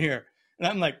smoking in here. And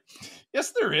I'm like,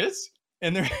 yes, there is.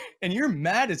 And you're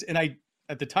mad.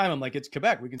 At the time, I'm like, it's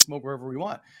Quebec. We can smoke wherever we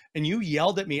want. And you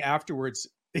yelled at me afterwards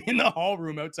in the hall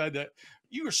room outside that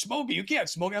you were smoking. You can't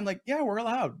smoke. I'm like, yeah, we're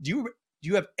allowed. Do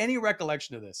you have any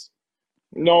recollection of this?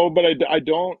 No, but I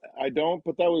don't.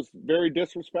 But that was very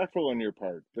disrespectful on your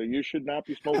part. So you should not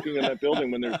be smoking in that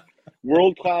building when there's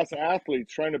world-class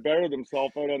athletes trying to better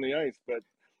themselves out on the ice. But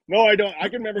no, I don't. I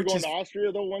can remember going to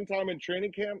Austria, though, one time in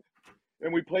training camp,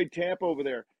 and we played Tampa over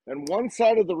there. And one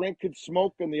side of the rink could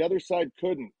smoke and the other side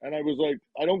couldn't. And I was like,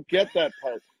 I don't get that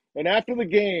part. And after the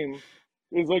game,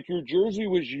 it was like your jersey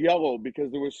was yellow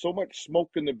because there was so much smoke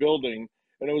in the building.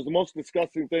 And it was the most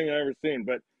disgusting thing I ever seen.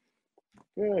 But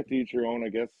yeah, to each your own, I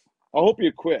guess. I hope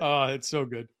you quit. Oh, it's so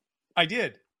good. I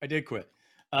did quit.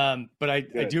 But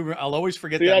I'll always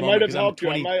forget that moment. I might have helped you.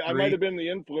 I might have been the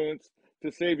influence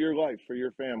to save your life for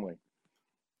your family.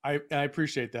 I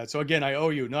appreciate that. So again, I owe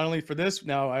you not only for this,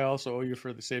 now I also owe you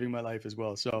for saving my life as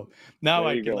well. So now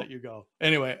I can let you go.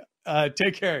 Anyway,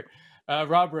 take care.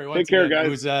 Rob Ray, take care,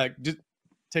 guys. Just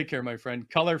take care, my friend.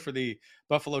 Color for the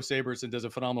Buffalo Sabres and does a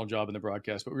phenomenal job in the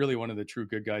broadcast, but really one of the true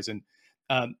good guys. And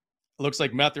looks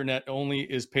like Methot only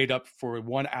is paid up for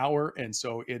 1 hour, and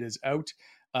so it is out.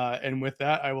 And with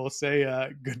that, I will say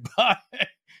goodbye.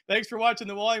 Thanks for watching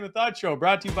the Wally Methot Show,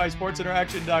 brought to you by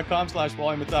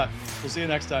sportsinteraction.com/Wally Methot. We'll see you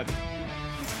next time.